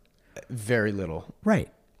 Very little. Right.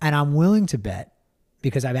 And I'm willing to bet,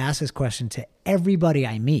 because I've asked this question to everybody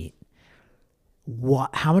I meet,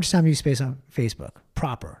 how much time do you spend on Facebook?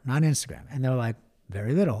 Proper, not Instagram. And they're like,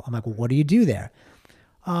 very little. I'm like, well, what do you do there?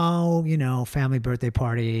 Oh, family birthday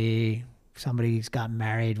party. Somebody's got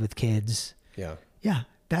married with kids. Yeah. Yeah.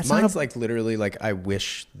 Mine's literally I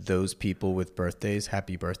wish those people with birthdays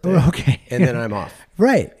happy birthday. Oh, okay. And then I'm off.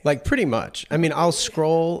 Right. Pretty much. I mean, I'll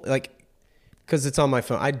scroll because it's on my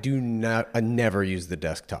phone. I never use the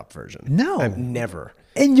desktop version. No. I've never.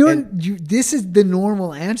 And this is the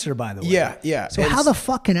normal answer, by the way. Yeah. So how the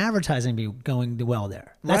fuck can advertising be going well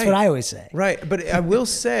there? That's what I always say. Right. But I will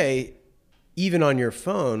say, even on your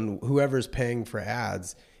phone, whoever's paying for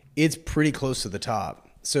ads, it's pretty close to the top.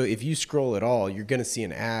 So if you scroll at all, you're going to see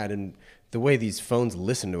an ad. And the way these phones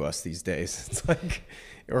listen to us these days, it's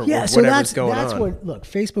whatever's going on. Look,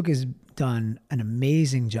 Facebook has done an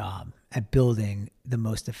amazing job at building the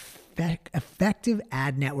most effective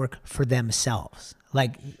ad network for themselves.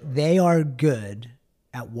 They are good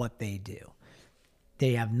at what they do.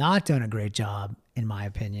 They have not done a great job, in my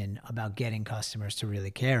opinion, about getting customers to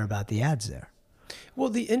really care about the ads there. Well,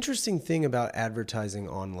 the interesting thing about advertising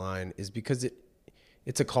online is because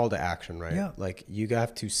it's a call to action, right? Yeah. You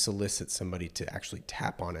have to solicit somebody to actually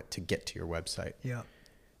tap on it to get to your website. Yeah.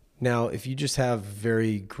 Now, if you just have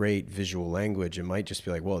very great visual language, it might just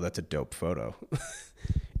be whoa, that's a dope photo.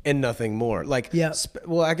 And nothing more.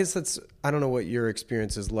 Well, I guess I don't know what your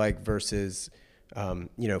experience is like versus,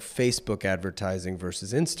 Facebook advertising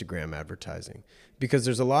versus Instagram advertising. Because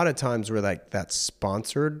there's a lot of times where that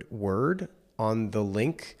sponsored word on the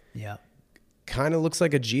link kind of looks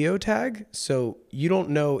like a geotag. So you don't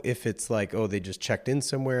know if it's like, oh, they just checked in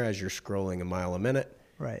somewhere as you're scrolling a mile a minute.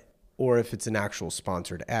 Right. Or if it's an actual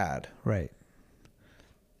sponsored ad. Right.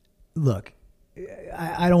 Look,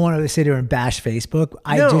 I don't want to sit here and bash Facebook.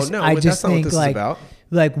 I just that's not think what this like, is about.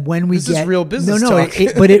 like when we This is real business no, talk.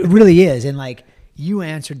 but it really is. And like you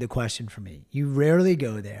answered the question for me. You rarely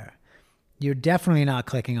go there. You're definitely not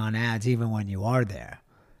clicking on ads even when you are there.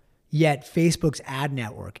 Yet Facebook's ad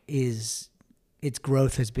network its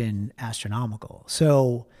growth has been astronomical.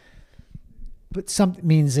 So, but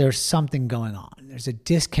means there's something going on. There's a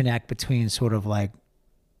disconnect between sort of like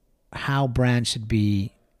how brands should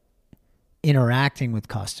be interacting with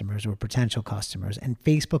customers or potential customers. And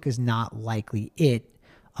Facebook is not likely it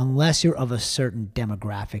unless you're of a certain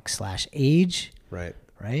demographic / age. Right.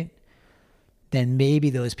 Right. Then maybe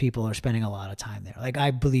those people are spending a lot of time there. Like I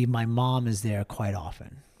believe my mom is there quite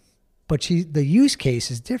often, but the use case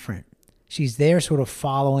is different. She's there sort of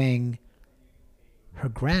following her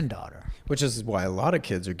granddaughter. Which is why a lot of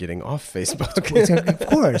kids are getting off Facebook. Of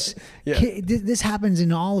course. Yeah. This happens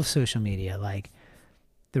in all of social media. Like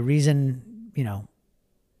the reason,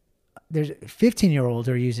 there's 15-year-olds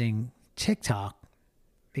are using TikTok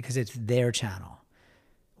because it's their channel.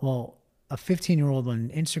 Well, a 15-year-old when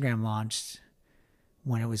Instagram launched,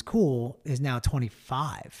 when it was cool, is now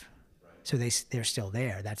 25. So they're still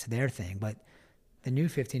there. That's their thing. But the new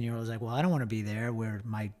 15-year-old is like, well, I don't want to be there where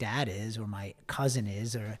my dad is or my cousin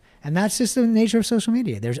is. And that's just the nature of social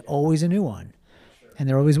media. There's always a new one. And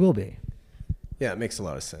there always will be. Yeah, it makes a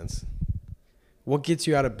lot of sense. What gets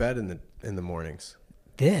you out of bed in the mornings?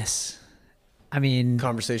 I mean,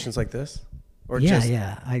 conversations like this? Or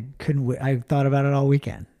yeah. I couldn't I thought about it all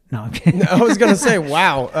weekend. No, I'm kidding. I was going to say,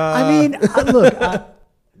 wow. I mean, look,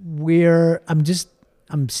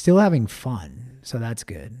 I'm still having fun. So that's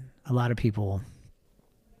good. A lot of people.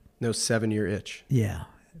 No 7-year itch. Yeah.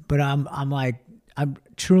 But I'm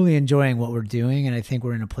truly enjoying what we're doing. And I think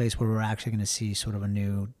we're in a place where we're actually going to see sort of a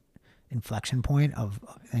new inflection point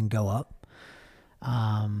and go up.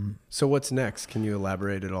 So what's next? Can you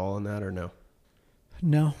elaborate at all on that or no?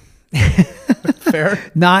 No.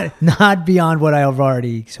 Fair. Not beyond what I have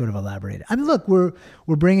already sort of elaborated. I mean, look, we're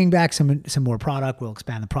bringing back some more product. We'll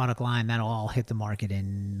expand the product line. That'll all hit the market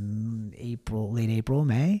in late April,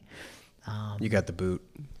 May. You got the boot.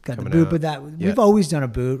 Got the boot, but we've always done a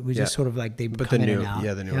boot. We just sort of like come in and out.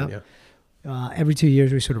 Yeah, the new one. Yeah. Every 2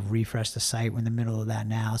 years we sort of refresh the site. We're in the middle of that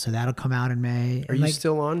now, so that'll come out in May. Are you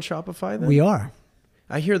still on Shopify then? We are.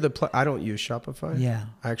 I hear I don't use Shopify. Yeah.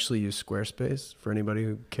 I actually use Squarespace for anybody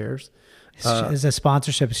who cares. There's a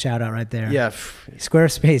sponsorship shout out right there. Yeah.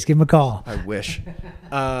 Squarespace, give them a call. I wish.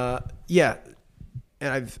 Yeah.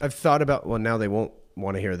 And I've thought about, well, now they won't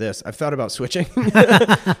want to hear this. I've thought about switching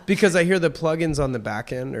because I hear the plugins on the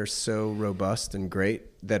back end are so robust and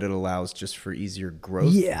great that it allows just for easier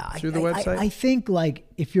growth through the website. I think like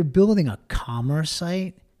if you're building a commerce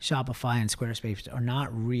site, Shopify and Squarespace are not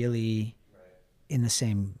really in the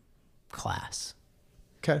same class.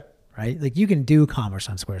 Okay. Right? Like you can do commerce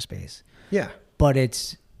on Squarespace. Yeah. But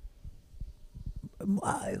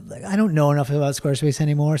I don't know enough about Squarespace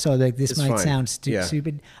anymore, so like this might sound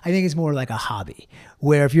stupid. I think it's more like a hobby,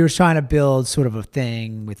 where if you're trying to build sort of a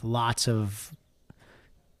thing with lots of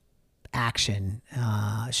action,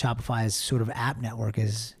 Shopify's sort of app network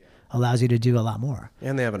allows you to do a lot more.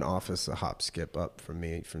 And they have an office a hop skip up from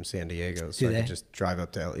me from San Diego, so I can just drive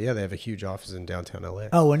up to LA. Yeah, they have a huge office in downtown LA.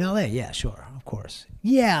 Oh, in LA, yeah, sure, of course.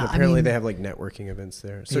 Yeah, and apparently they have like networking events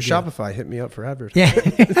there. So Shopify, hit me up for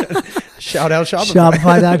advertising. Yeah. Shout out Shopify.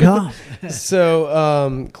 Shopify.com.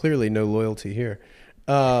 So clearly no loyalty here.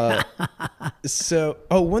 So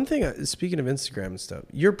one thing, speaking of Instagram and stuff,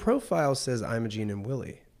 your profile says Imogene and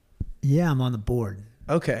Willie. Yeah, I'm on the board.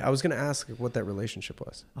 Okay, I was going to ask what that relationship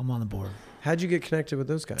was. I'm on the board. How'd you get connected with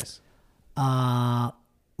those guys?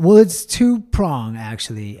 Well, it's two-prong,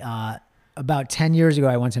 actually. About 10 years ago,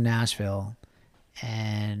 I went to Nashville,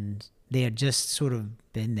 and they had just sort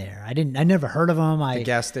of been there. I never heard of them. The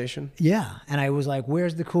gas station? Yeah, and I was like,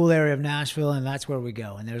 where's the cool area of Nashville? And that's where we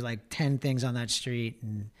go. And there's like 10 things on that street,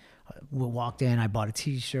 and we walked in. I bought a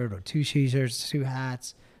T-shirt or 2 T-shirts, 2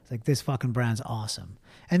 hats. It's like, this fucking brand's awesome.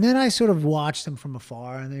 And then I sort of watched them from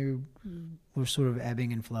afar, and they were sort of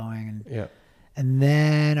ebbing and flowing. And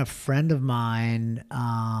then a friend of mine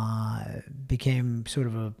became sort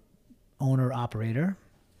of a owner-operator,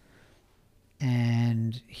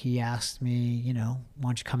 and he asked me, why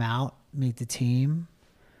don't you come out, meet the team?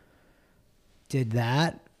 Did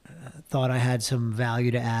that. Thought I had some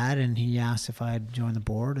value to add, and he asked if I'd join the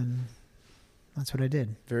board, and that's what I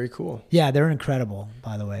did. Very cool. Yeah, they're incredible,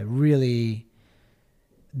 by the way. Really...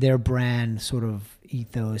 their brand sort of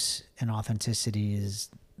ethos and authenticity is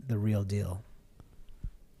the real deal.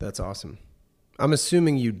 That's awesome. I'm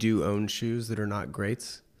assuming you do own shoes that are not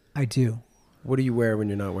Greats. I do. What do you wear when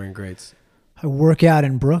you're not wearing Greats? I work out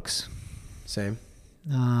in Brooks Same.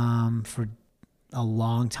 for a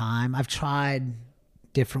long time. I've tried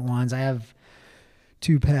different ones. I have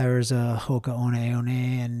 2 pairs of Hoka One One,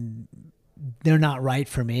 and they're not right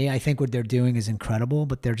for me. I think what they're doing is incredible,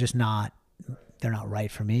 but they're not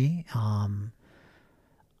right for me.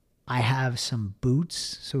 I have some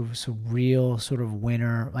boots, so real sort of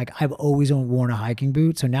winter. Like I've always worn a hiking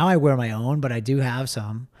boot, so now I wear my own, but I do have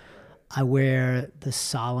some. I wear the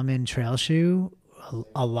Salomon trail shoe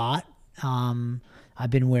a lot. I've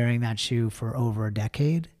been wearing that shoe for over a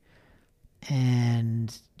decade,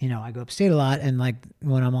 and I go upstate a lot, and like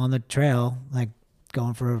when I'm on the trail, like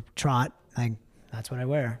going for a trot, like that's what I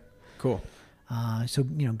wear. Cool. So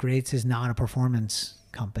Greats is not a performance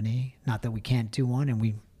company. Not that we can't do one, and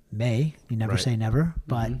we may. You never say never.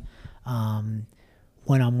 But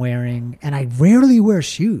when I'm wearing, and I rarely wear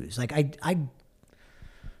shoes. Like I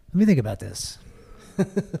let me think about this.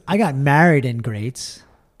 I got married in Greats.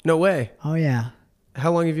 No way. Oh yeah.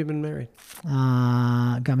 How long have you been married?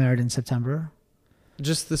 Got married in September.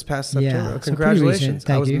 Just this past September. Yeah, Oh, so congratulations.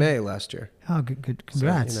 Thank I was you. May last year. Oh, good.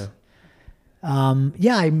 Congrats. So,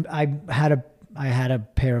 Yeah, I had a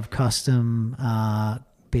pair of custom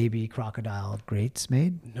baby crocodile Greats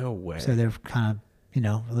made. No way. So they're kind of,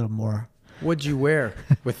 a little more What'd you wear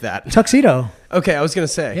with that? tuxedo. Okay, I was going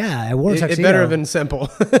to say. Yeah, I wore a tuxedo. It better have been simple.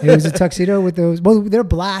 It was a tuxedo with those. Well, they're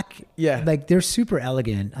black. Yeah. Like they're super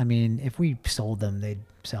elegant. I mean, if we sold them, they'd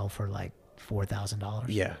sell for like $4,000.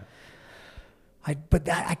 Yeah. But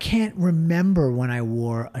I can't remember when I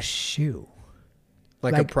wore a shoe.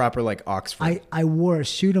 Like a proper Oxford. I wore a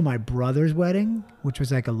shoe to my brother's wedding, which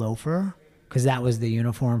was like a loafer, because that was the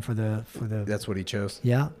uniform for the. That's what he chose.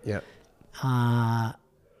 Yeah. Yeah.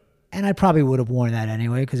 And I probably would have worn that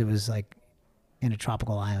anyway because it was like in a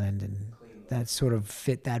tropical island and that sort of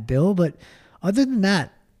fit that bill. But other than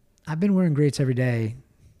that, I've been wearing Greats every day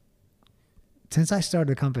since I started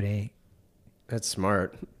the company. That's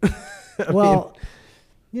smart. Well,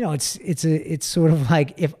 it's sort of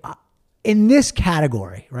like in this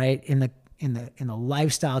category, right? In the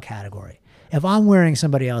lifestyle category, if I'm wearing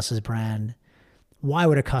somebody else's brand, why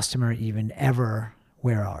would a customer even ever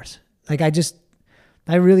wear ours? Like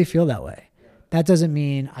I really feel that way. That doesn't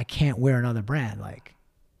mean I can't wear another brand. Like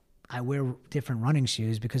I wear different running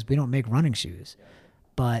shoes because we don't make running shoes,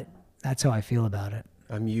 but that's how I feel about it.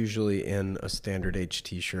 I'm usually in a Standard H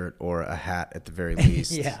t-shirt or a hat at the very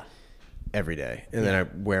least. Yeah. Every day. And then I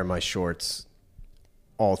wear my shorts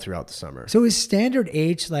all throughout the summer. So is Standard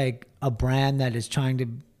H like a brand that is trying to,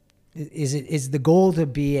 is the goal to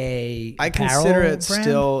be a I consider it brand?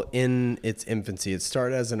 still in its infancy. It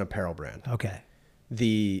started as an apparel brand. Okay.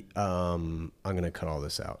 I'm going to cut all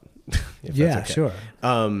this out. If Yeah, that's okay.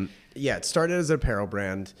 sure. It started as an apparel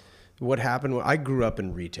brand. What happened, I grew up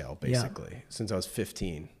in retail basically since I was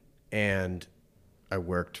 15, and I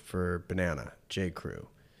worked for Banana, J. Crew,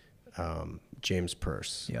 James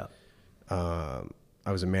Purse. Yeah.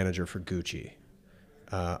 I was a manager for Gucci.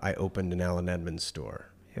 I opened an Allen Edmonds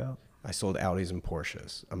store. Yeah. I sold Audis and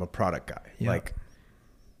Porsches. I'm a product guy. Yeah. Like,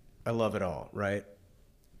 I love it all, right?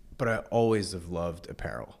 But I always have loved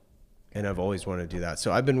apparel, and I've always wanted to do that.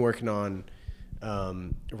 So I've been working on,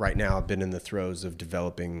 right now, I've been in the throes of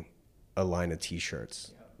developing a line of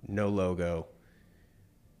T-shirts. No logo,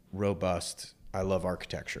 robust. I love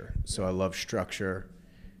architecture. So I love structure,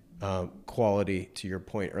 quality, to your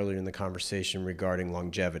point earlier in the conversation regarding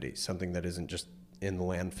longevity, something that isn't just in the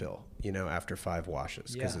landfill, after 5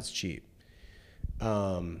 washes because it's cheap.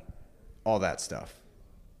 All that stuff.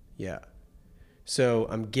 Yeah. So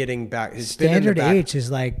I'm getting back. Standard H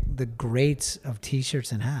is like the Greats of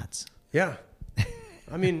T-shirts and hats. Yeah.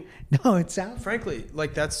 I mean, No, it sounds. frankly,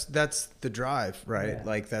 like that's the drive, right? Yeah.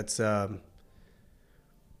 Like that's,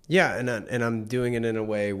 yeah. And I'm doing it in a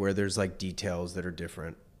way where there's like details that are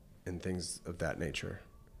different and things of that nature.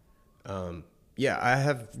 Yeah, I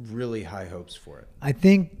have really high hopes for it. I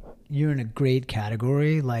think you're in a great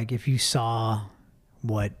category. Like if you saw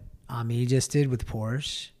what Ami just did with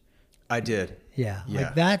Porsche. I did. Yeah. Yeah.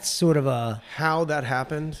 Like that's sort of a, How that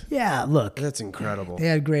happened, yeah, look. that's incredible. They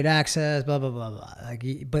had great access, blah, blah, blah, blah. Like,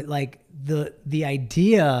 but like the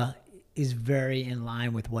idea is very in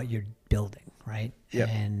line with what you're building, right? Yep.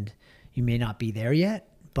 And you may not be there yet,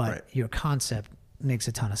 but Right. your concept makes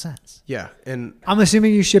a ton of sense. Yeah. And I'm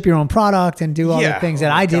assuming you ship your own product and do all the things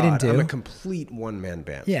that oh my I didn't God, do. I'm a complete one-man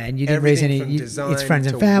band. Yeah, and you didn't raise Everything any. from design It's friends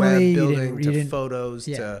to and family. web You building didn't, to photos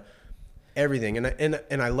yeah. to everything.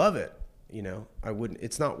 And I love it. You know,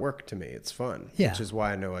 it's not work to me. It's fun, Yeah. which is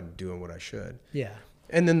why I know I'm doing what I should. Yeah.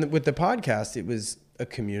 And then with the podcast, it was a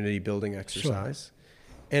community building exercise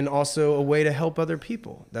and also a way to help other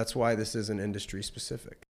people. That's why this isn't industry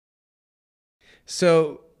specific.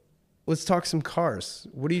 So let's talk some cars.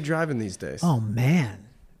 What are you driving these days? Oh man,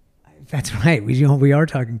 that's right. We are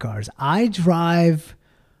talking cars. I drive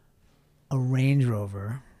a Range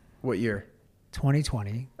Rover What year?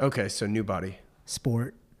 2020 Okay, so new body.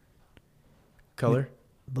 Sport, Color?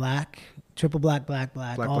 black, triple black,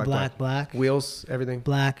 all black. Wheels, everything?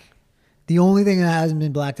 Black. The only thing that hasn't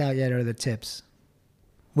been blacked out yet are the tips,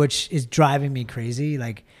 which is driving me crazy.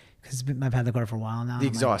 Like, because I've had the car for a while now. The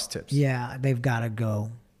exhaust tips. Yeah, they've got to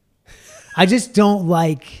go. I just don't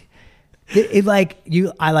like it.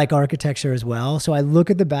 I like architecture as well. So I look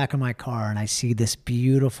at the back of my car and I see this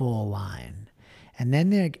beautiful line, and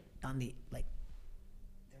then they're on the they're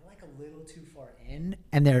like a little too far in,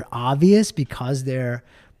 and they're obvious because they're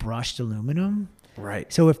brushed aluminum.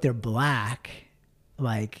 Right. So if they're black,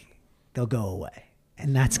 they'll go away.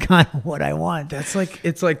 And that's kind of what I want. It's like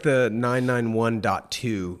the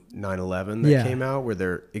 991.2 911 that came out where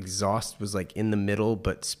their exhaust was like in the middle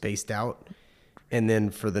but spaced out. And then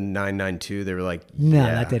for the 992, they were like, no,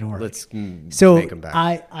 that didn't work. Let's make them back.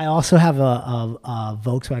 I also have a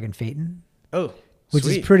Volkswagen Phaeton. Oh, which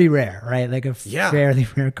sweet. is pretty rare, right? Like a fairly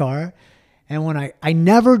rare car. And when I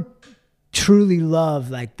never truly loved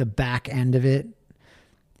like the back end of it.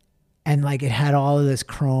 And like it had all of this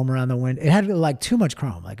chrome around the window. It had like too much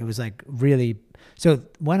chrome. Like it was like really. So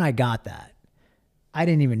when I got that, I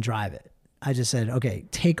didn't even drive it. I just said, okay,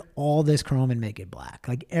 take all this chrome and make it black.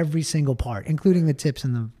 Like every single part, including the tips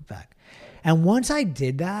in the back. And once I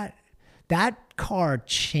did that, that car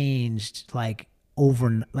changed like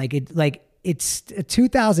over. It's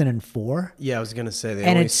 2004. Yeah, I was gonna say they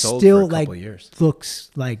and only it's sold still for a couple years. Looks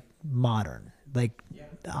like modern. Like.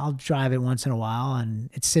 I'll drive it once in a while,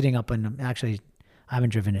 and it's sitting up actually I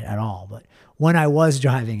haven't driven it at all, but when I was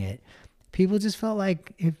driving it, people just felt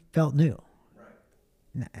like it felt new.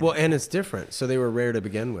 Right. Well, and it's different. So they were rare to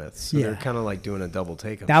begin with. So they're kind of like doing a double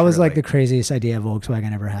take. That was like the craziest idea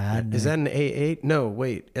Volkswagen ever had. Is that an A8? No,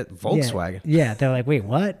 wait, at Volkswagen. Yeah, they're like, wait,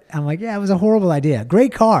 what? I'm like, yeah, it was a horrible idea.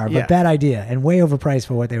 Great car, but bad idea and way overpriced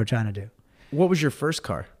for what they were trying to do. What was your first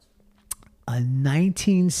car? A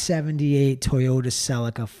 1978 Toyota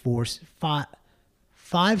Celica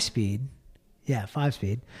 5-speed. Yeah,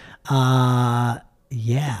 5-speed.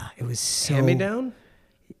 Yeah, it was so... Hand-me-down?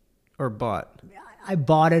 Or bought? I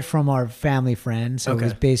bought it from our family friend, so Okay. it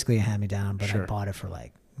was basically a hand-me-down, but Sure. I bought it for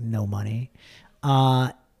like no money. Yeah,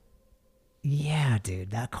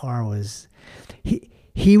 dude, that car was...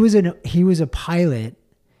 He was a pilot,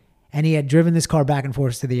 and he had driven this car back and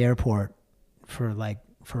forth to the airport for like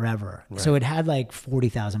forever. Right. So it had like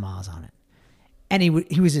 40,000 miles on it. And he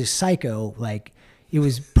was a psycho. Like it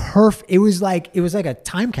was perfect. It was like a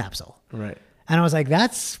time capsule. Right. And I was like,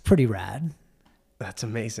 that's pretty rad. That's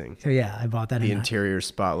amazing. So yeah, I bought that. The interior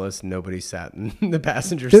spotless. Nobody sat in the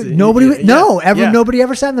passenger Nobody seat. Nobody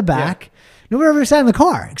ever sat in the back. Yeah. Nobody ever sat in the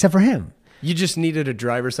car except for him. You just needed a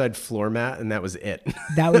driver's side floor mat, and that was it.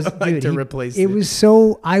 That was like dude, to replace it. It was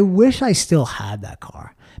so. I wish I still had that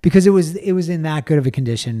car because it was in that good of a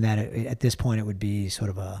condition that at this point it would be sort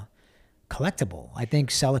of a collectible. I think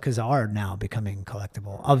Celicas are now becoming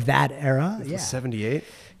collectible of that era. Yeah, 78.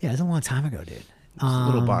 Yeah, it was a long time ago, dude. It was a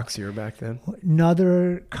little boxier back then.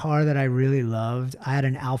 Another car that I really loved. I had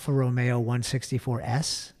an Alfa Romeo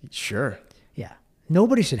 164S. Sure. Yeah,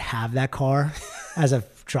 nobody should have that car as a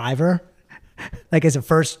driver. Like as a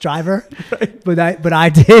first driver, right. but I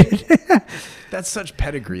did. That's such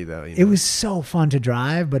pedigree, though. You know? It was so fun to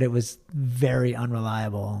drive, but it was very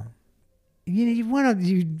unreliable. You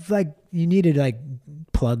needed like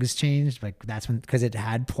plugs changed, like that's when because it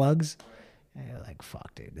had plugs. And you're like,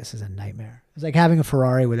 fuck, dude, this is a nightmare. It's like having a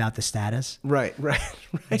Ferrari without the status. Right.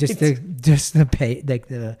 Just the pay, like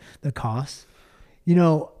the cost. You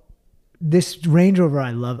know, this Range Rover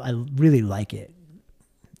I love. I really like it.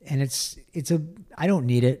 And I don't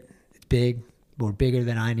need it. It's big, or bigger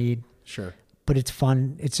than I need. Sure. But it's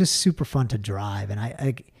fun. It's just super fun to drive.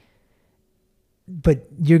 And but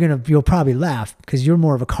you'll probably laugh because you're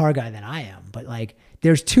more of a car guy than I am. But like,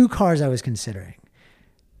 there's two cars I was considering: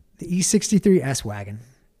 the E63 S-Wagon,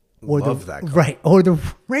 Love that car. Right, or the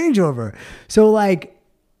Range Rover. So like,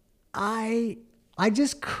 I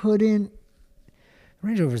just couldn't.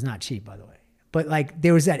 Range Rover is not cheap, by the way. But like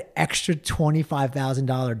there was that extra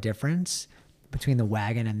 $25,000 difference between the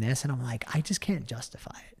wagon and this. And I'm like, I just can't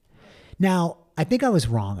justify it. Now, I think I was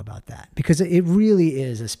wrong about that because it really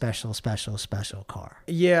is a special car.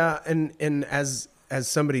 Yeah, and as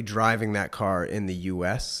somebody driving that car in the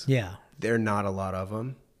U.S., Yeah. there are not a lot of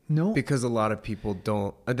them. No. Because a lot of people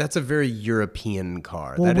don't. That's a very European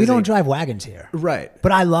car. Well, we don't drive wagons here. Right.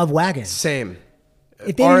 But I love wagons. Same.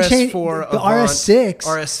 If they didn't change RS4, the Avant, RS6,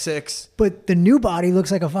 RS6. but the new body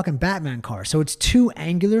looks like a fucking Batman car, so it's too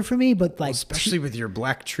angular for me. But like, Especially with your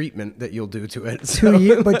black treatment that you'll do to it.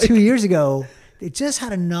 2 years ago, it just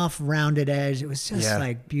had enough rounded edge. It was just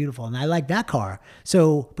like beautiful, and I like that car.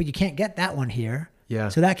 So, but you can't get that one here. Yeah.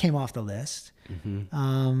 So that came off the list.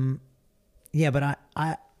 Yeah, but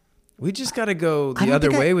I we just got to go the other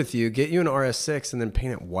way with you. Get you an RS6 and then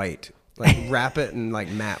paint it white. Like wrap it in like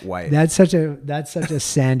matte white. That's such a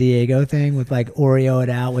San Diego thing with like Oreo it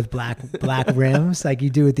out with black rims, like you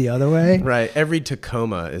do it the other way. Right. Every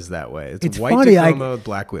Tacoma is that way. It's white funny, Tacoma with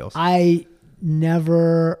black wheels. I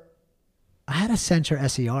had a Sentra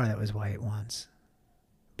SER that was white once,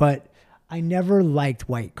 but I never liked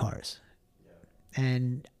white cars,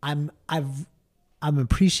 and I'm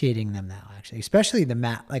appreciating them now actually, especially the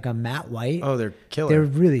matte, like a matte white. Oh, they're killer. They're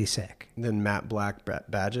really sick. And then matte black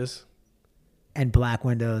badges. And black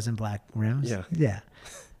windows and black rims. Yeah. Yeah.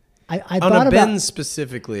 I on thought a about Benz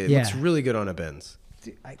specifically, it Yeah. looks really good on a Benz.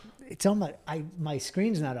 it's on my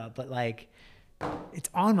screen's not up, but like it's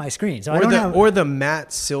on my screen. So I don't have or the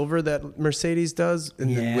matte silver that Mercedes does,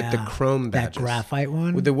 and then with the chrome badges. That graphite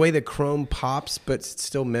one. With the way the chrome pops, but it's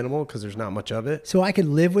still minimal because there's not much of it. So I could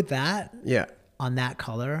live with that. Yeah. On that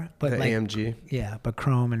color, but The like AMG. Yeah, but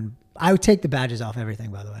chrome, and I would take the badges off everything,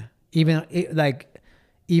 by the way.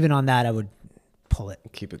 Even on that, I would pull it.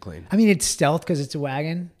 Keep it clean. I mean, it's stealth because it's a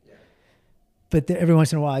wagon. But every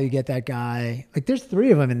once in a while, you get that guy. Like, there's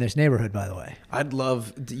 3 of them in this neighborhood, by the way. I'd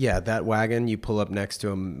love, that wagon. You pull up next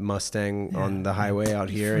to a Mustang on the highway out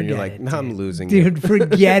here, and you're like, it, "No, I'm dude. losing." Dude,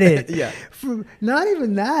 forget it. Yeah. Not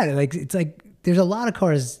even that. Like, it's like there's a lot of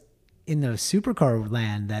cars in the supercar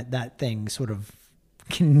land that thing sort of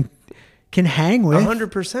can hang with.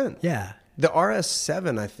 100%. Yeah. The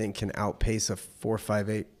RS7, I think, can outpace a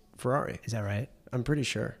 458 Ferrari. Is that right? I'm pretty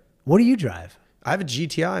sure. What do you drive? I have a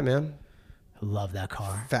GTI, man. I love that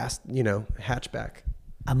car. Fast, hatchback.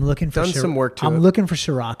 I'm looking for Done some work to I'm it. looking for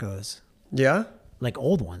Scirocco's, Yeah? like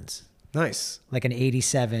old ones, Nice. like an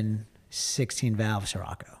 87 16 valve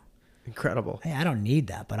Scirocco. Incredible. Hey, I don't need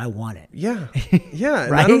that, but I want it. Yeah. Yeah.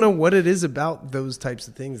 And Right? I don't know what it is about those types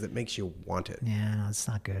of things that makes you want it. Yeah, no, it's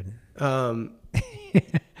not good.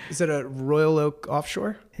 Is it a Royal Oak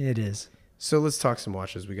offshore? It is. So let's talk some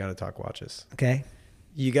watches. We got to talk watches. Okay.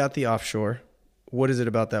 You got the offshore. What is it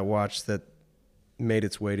about that watch that made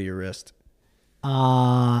its way to your wrist?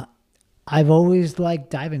 I've always liked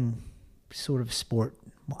diving sort of sport.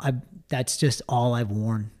 That's just all I've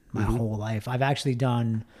worn my whole life. I've had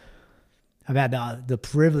the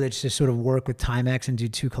privilege to sort of work with Timex and do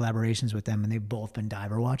 2 collaborations with them, and they've both been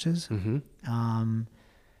diver watches.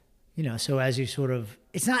 So as you sort of,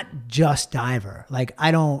 it's not just diver. Like I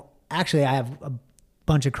have a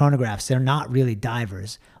bunch of chronographs. They're not really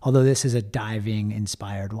divers, although this is a diving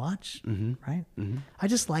inspired watch, right? I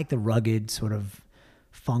just like the rugged sort of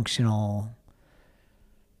functional.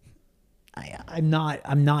 I'm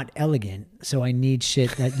not elegant, so I need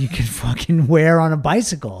shit that you can fucking wear on a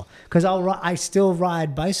bicycle. Because I still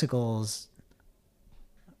ride bicycles.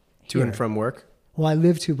 To here. and from work? Well, I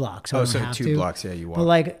live 2 blocks. So I don't have 2 to. blocks. Yeah, you walk. But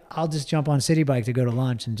like, I'll just jump on City Bike to go to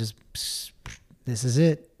lunch and just, this is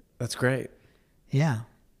it. That's great. Yeah.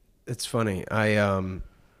 It's funny. I don't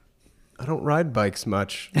ride bikes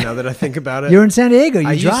much now that I think about it. You're in San Diego.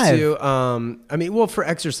 You drive. Used to. For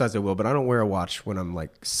exercise I will, but I don't wear a watch when I'm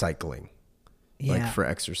like cycling. Yeah. Like for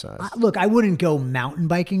exercise. Look, I wouldn't go mountain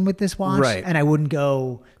biking with this watch. Right. And I wouldn't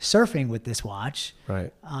go surfing with this watch.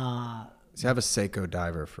 Right. So I have a Seiko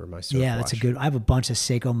diver for my surf Yeah, watch. that's a good. I have a bunch of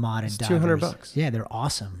Seiko modded divers. $200. Yeah, they're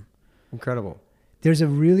awesome. Incredible. There's a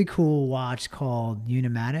really cool watch called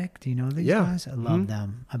Unimatic. Do you know these guys? I love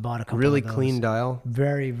them. I bought a couple Really of those. clean dial.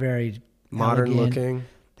 Very, very Modern elegant. looking.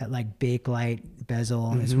 That like bakelite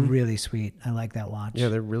bezel is really sweet. I like that watch. Yeah,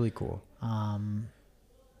 they're really cool.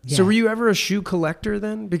 Yeah. So were you ever a shoe collector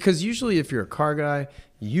then? Because usually if you're a car guy,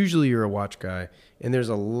 usually you're a watch guy. And there's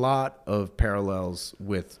a lot of parallels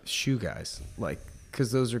with shoe guys. Like,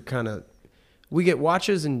 because those are kind of, we get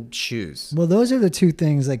watches and shoes. Well, those are the 2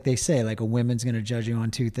 things, like they say, like a woman's going to judge you on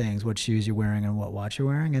 2 things, what shoes you're wearing and what watch you're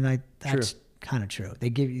wearing. And that's kind of true. They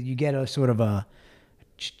you get a sort of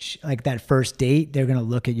like that first date, they're going to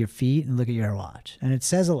look at your feet and look at your watch. And it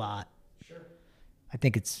says a lot. Sure.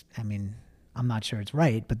 I'm not sure it's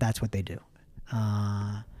right, but that's what they do.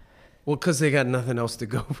 Well, because they got nothing else to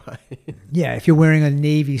go by. Yeah, if you're wearing a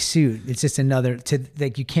navy suit, it's just another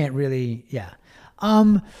like you can't really. Yeah,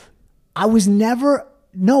 I was never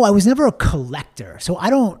a collector, so I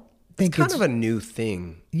don't think It's kind of a new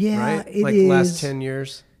thing. Yeah, right? it like is. last 10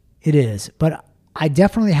 years. It is, but I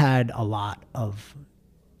definitely had a lot of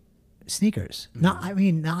sneakers.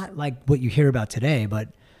 Not like what you hear about today, but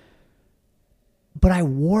I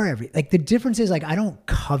wore the difference is like I don't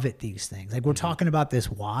covet these things. Like we're talking about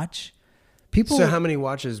this watch. People So how many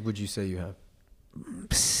watches would you say you have?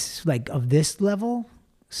 like of this level,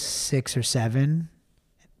 6 or 7.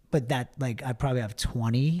 But that like I probably have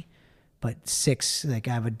 20, but 6 like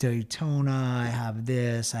I have a Daytona, I have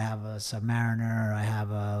this, I have a Submariner, I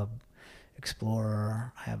have a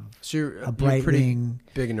Explorer, I have So you're a Breitling. pretty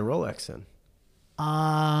big into Rolex then.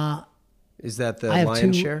 Is that the I have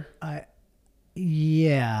lion's 2. share?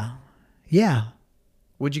 Yeah.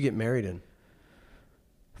 What'd you get married in?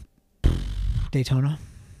 Daytona,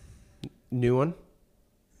 New one?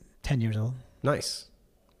 10 years old, Nice.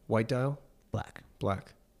 White dial? black.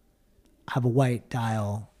 Black. I have a white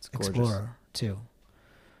dial gorgeous. Explorer 2.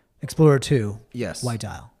 Explorer 2. Yes. White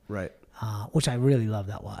dial. Right. Which I really love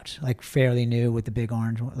that watch. Like fairly new with the big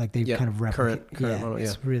orange one. Like they Yeah, kind of replicate. current model,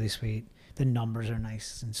 It's really sweet. The numbers are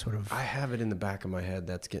nice and sort of. I have it in the back of my head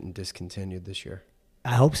that's getting discontinued this year.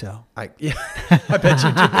 I hope so. I bet you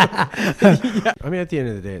do. Yeah. I mean, at the end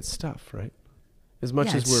of the day, it's stuff, right? As much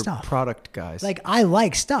Yeah, as it's we're stuff. product guys. Like I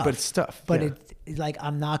like stuff. But it's stuff. But yeah. it's like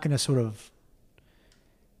I'm not going to sort of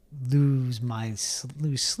lose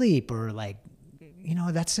sleep or like,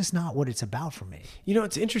 that's just not what it's about for me.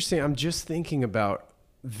 It's interesting. I'm just thinking about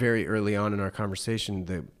very early on in our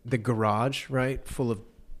conversation, the garage, right? Full of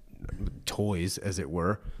toys, as it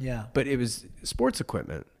were. Yeah. But it was sports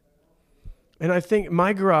equipment. And I think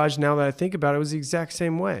my garage, now that I think about it, was the exact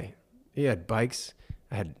same way. He had bikes.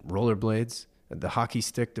 I had rollerblades, the hockey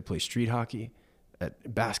stick to play street hockey,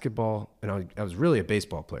 basketball. And I was really a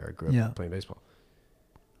baseball player. I grew up playing baseball.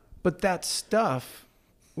 But that stuff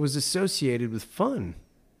was associated with fun.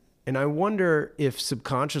 And I wonder if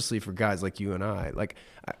subconsciously for guys like you and I, like,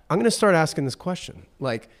 I'm going to start asking this question.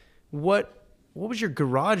 Like, what was your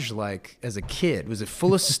garage like as a kid? Was it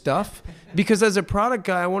full of stuff? Because as a product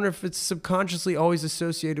guy, I wonder if it's subconsciously always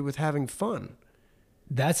associated with having fun.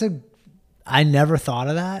 I never thought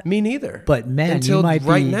of that. Me neither. But man, until you might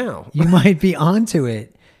right be, now. You might be onto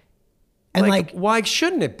it. And like why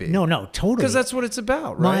shouldn't it be? No, totally. Because that's what it's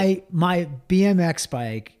about, right? My BMX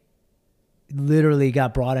bike literally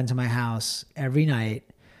got brought into my house every night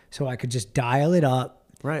so I could just dial it up.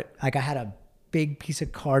 Right. Like I had a big piece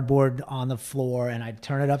of cardboard on the floor and I'd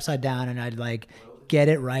turn it upside down and I'd like get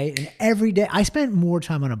it right. And every day I spent more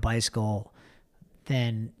time on a bicycle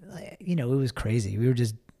than, it was crazy. We were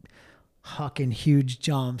just hucking huge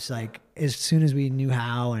jumps like as soon as we knew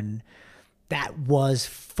how, and that was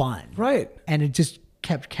fun. Right. And it just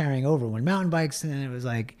kept carrying over when mountain bikes, and it was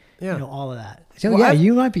like, all of that. So Well,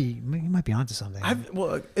 you might be onto something.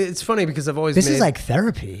 Well, it's funny because I've always This is like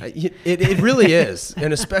therapy. It really is.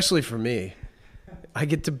 And especially for me, I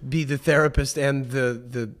get to be the therapist and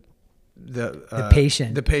the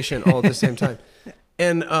patient. The patient all at the same time.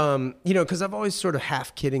 And, because I've always sort of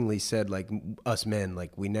half kiddingly said, like, us men,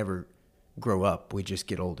 like, we never grow up. We just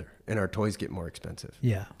get older and our toys get more expensive.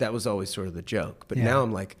 Yeah. That was always sort of the joke. But now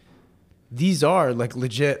I'm like, these are like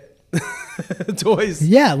legit toys.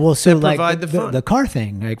 Yeah. Well, so like provide the fun. the car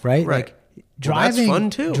thing, like, right? Right. Like Well, driving, that's fun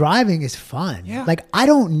too. Driving is fun. Yeah. Like I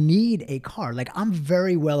don't need a car. Like I'm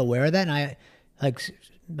very well aware of that. And I like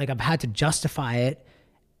I've had to justify it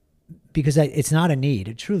because it's not a need.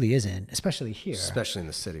 It truly isn't, especially here. Especially in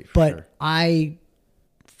the city, for But sure. I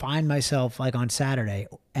find myself like on Saturday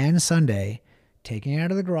and Sunday taking it out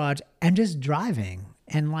of the garage and just driving.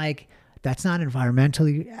 And like, that's not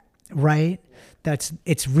environmentally right.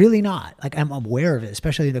 It's really not. Like I'm aware of it,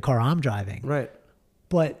 especially the car I'm driving. Right.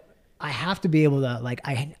 But I have to be able to like,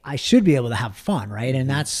 I should be able to have fun. Right. And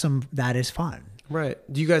that is fun. Right.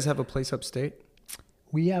 Do you guys have a place upstate?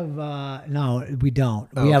 We have, no, we don't.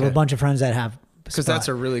 Oh, we have a okay. bunch of friends that have. Because that's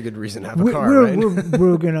a really good reason to have a car, right?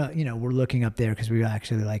 We're gonna, we're looking up there because we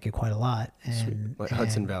actually like it quite a lot. And Like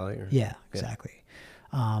Hudson Valley? Or, yeah, exactly.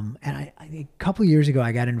 And a couple of years ago,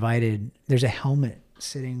 I got invited. There's a helmet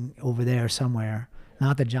sitting over there somewhere.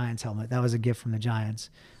 Not the Giants helmet. That was a gift from the Giants.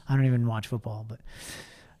 I don't even watch football, but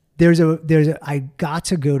I got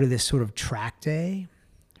to go to this sort of track day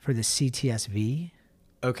for the CTSV.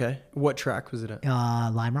 Okay. What track was it at?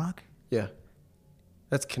 Lime Rock. Yeah.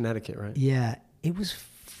 That's Connecticut, right? Yeah. It was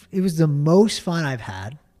the most fun I've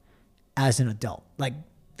had as an adult. Like,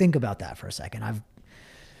 think about that for a second. I've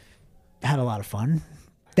had a lot of fun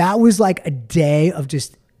That was like a day of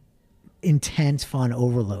just intense fun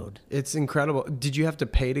overload. It's incredible. Did you have to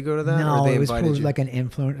pay to go to that? No, or they it was invited you? like an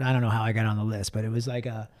influencer. I don't know how I got on the list, but it was like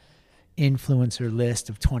a influencer list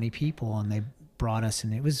of 20 people, and they brought us,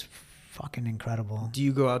 and it was fucking incredible. Do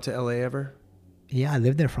you go out to LA ever? Yeah, I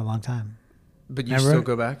lived there for a long time. But you still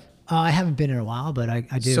go back? I haven't been in a while, but I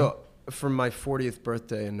do. So for my 40th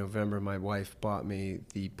birthday in November, my wife bought me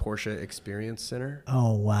the Porsche Experience Center.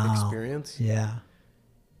 Oh, wow. Experience. Yeah.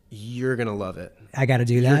 You're going to love it. I got to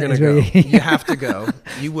do that. You're going to go. You have to go.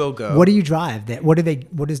 You will go. What do you drive? What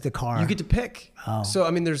is the car? You get to pick. Oh. So,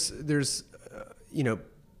 I mean, there's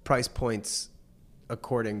price points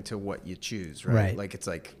according to what you choose, right? Right. Like it's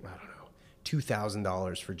like, I don't know,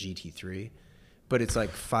 $2,000 for GT3, but it's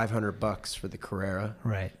like $500 for the Carrera.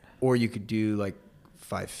 Right. Or you could do like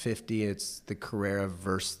 $550. It's the Carrera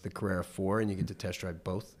versus the Carrera 4, and you get to test drive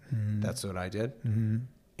both. Mm-hmm. That's what I did. Mm-hmm.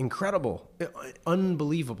 Incredible.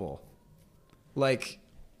 Unbelievable. Like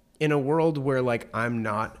in a world where like I'm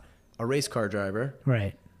not a race car driver.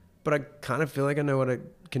 Right. But I kind of feel like I know what I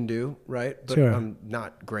can do, right? But sure. I'm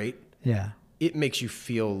not great. Yeah. It makes you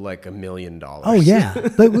feel like $1 million. Oh yeah.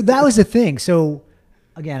 But that was the thing. So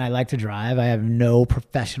again, I like to drive. I have no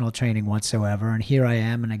professional training whatsoever. And here I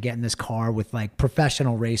am, and I get in this car with like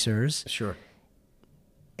professional racers. Sure.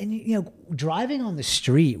 And, you know, driving on the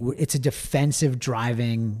street, it's a defensive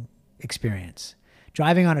driving experience.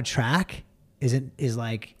 Driving on a track is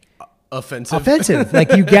like offensive.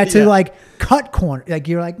 Like you get to like cut corner. Like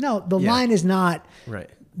you're like, no, the line is not right.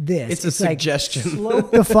 This. It's a suggestion. Like,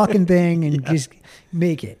 slope the fucking thing and just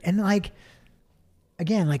make it. And like,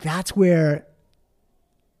 again, like that's where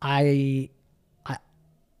I'm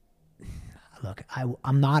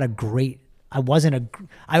not a great. I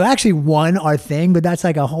actually won our thing, but that's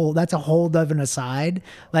a whole other aside.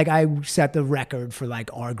 Like I set the record for like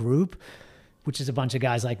our group, which is a bunch of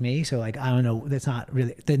guys like me. So like, I don't know, that's not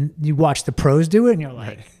really, then you watch the pros do it and you're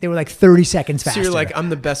like, they were like 30 seconds faster. So you're like, I'm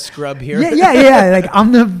the best scrub here. Yeah. Like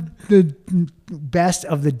I'm the best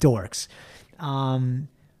of the dorks.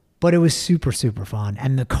 But it was super, super fun.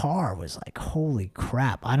 And the car was like, holy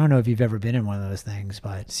crap. I don't know if you've ever been in one of those things,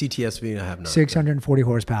 but CTSV, I have not. 640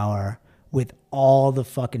 horsepower. With all the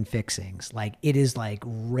fucking fixings. Like it is like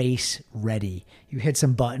race ready. You hit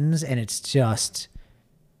some buttons and it's just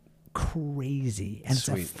crazy. And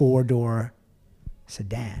Sweet. It's a 4-door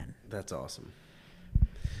sedan. That's awesome.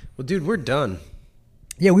 Well, dude, we're done.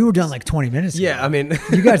 Yeah, we were done like 20 minutes ago. Yeah, I mean,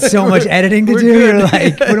 you got so much editing to do. Good. You're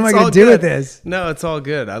like, what am I going to do with this? No, it's all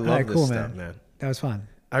good. I love this stuff, man. That was fun.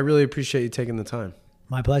 I really appreciate you taking the time.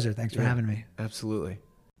 My pleasure. Thanks for having me. Absolutely.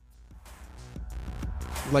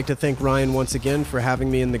 I'd like to thank Ryan once again for having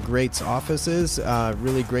me in the Greats offices.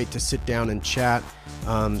 Really great to sit down and chat.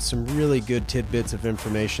 Some really good tidbits of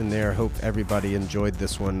information there. Hope everybody enjoyed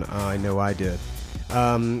this one. I know I did.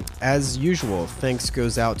 As usual, thanks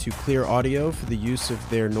goes out to Clear Audio for the use of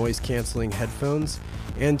their noise-canceling headphones,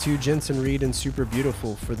 and to Jensen Reed and Super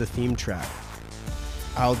Beautiful for the theme track.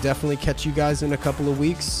 I'll definitely catch you guys in a couple of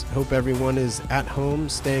weeks. Hope everyone is at home,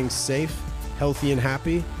 staying safe, healthy, and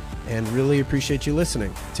happy. And really appreciate you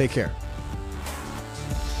listening. Take care.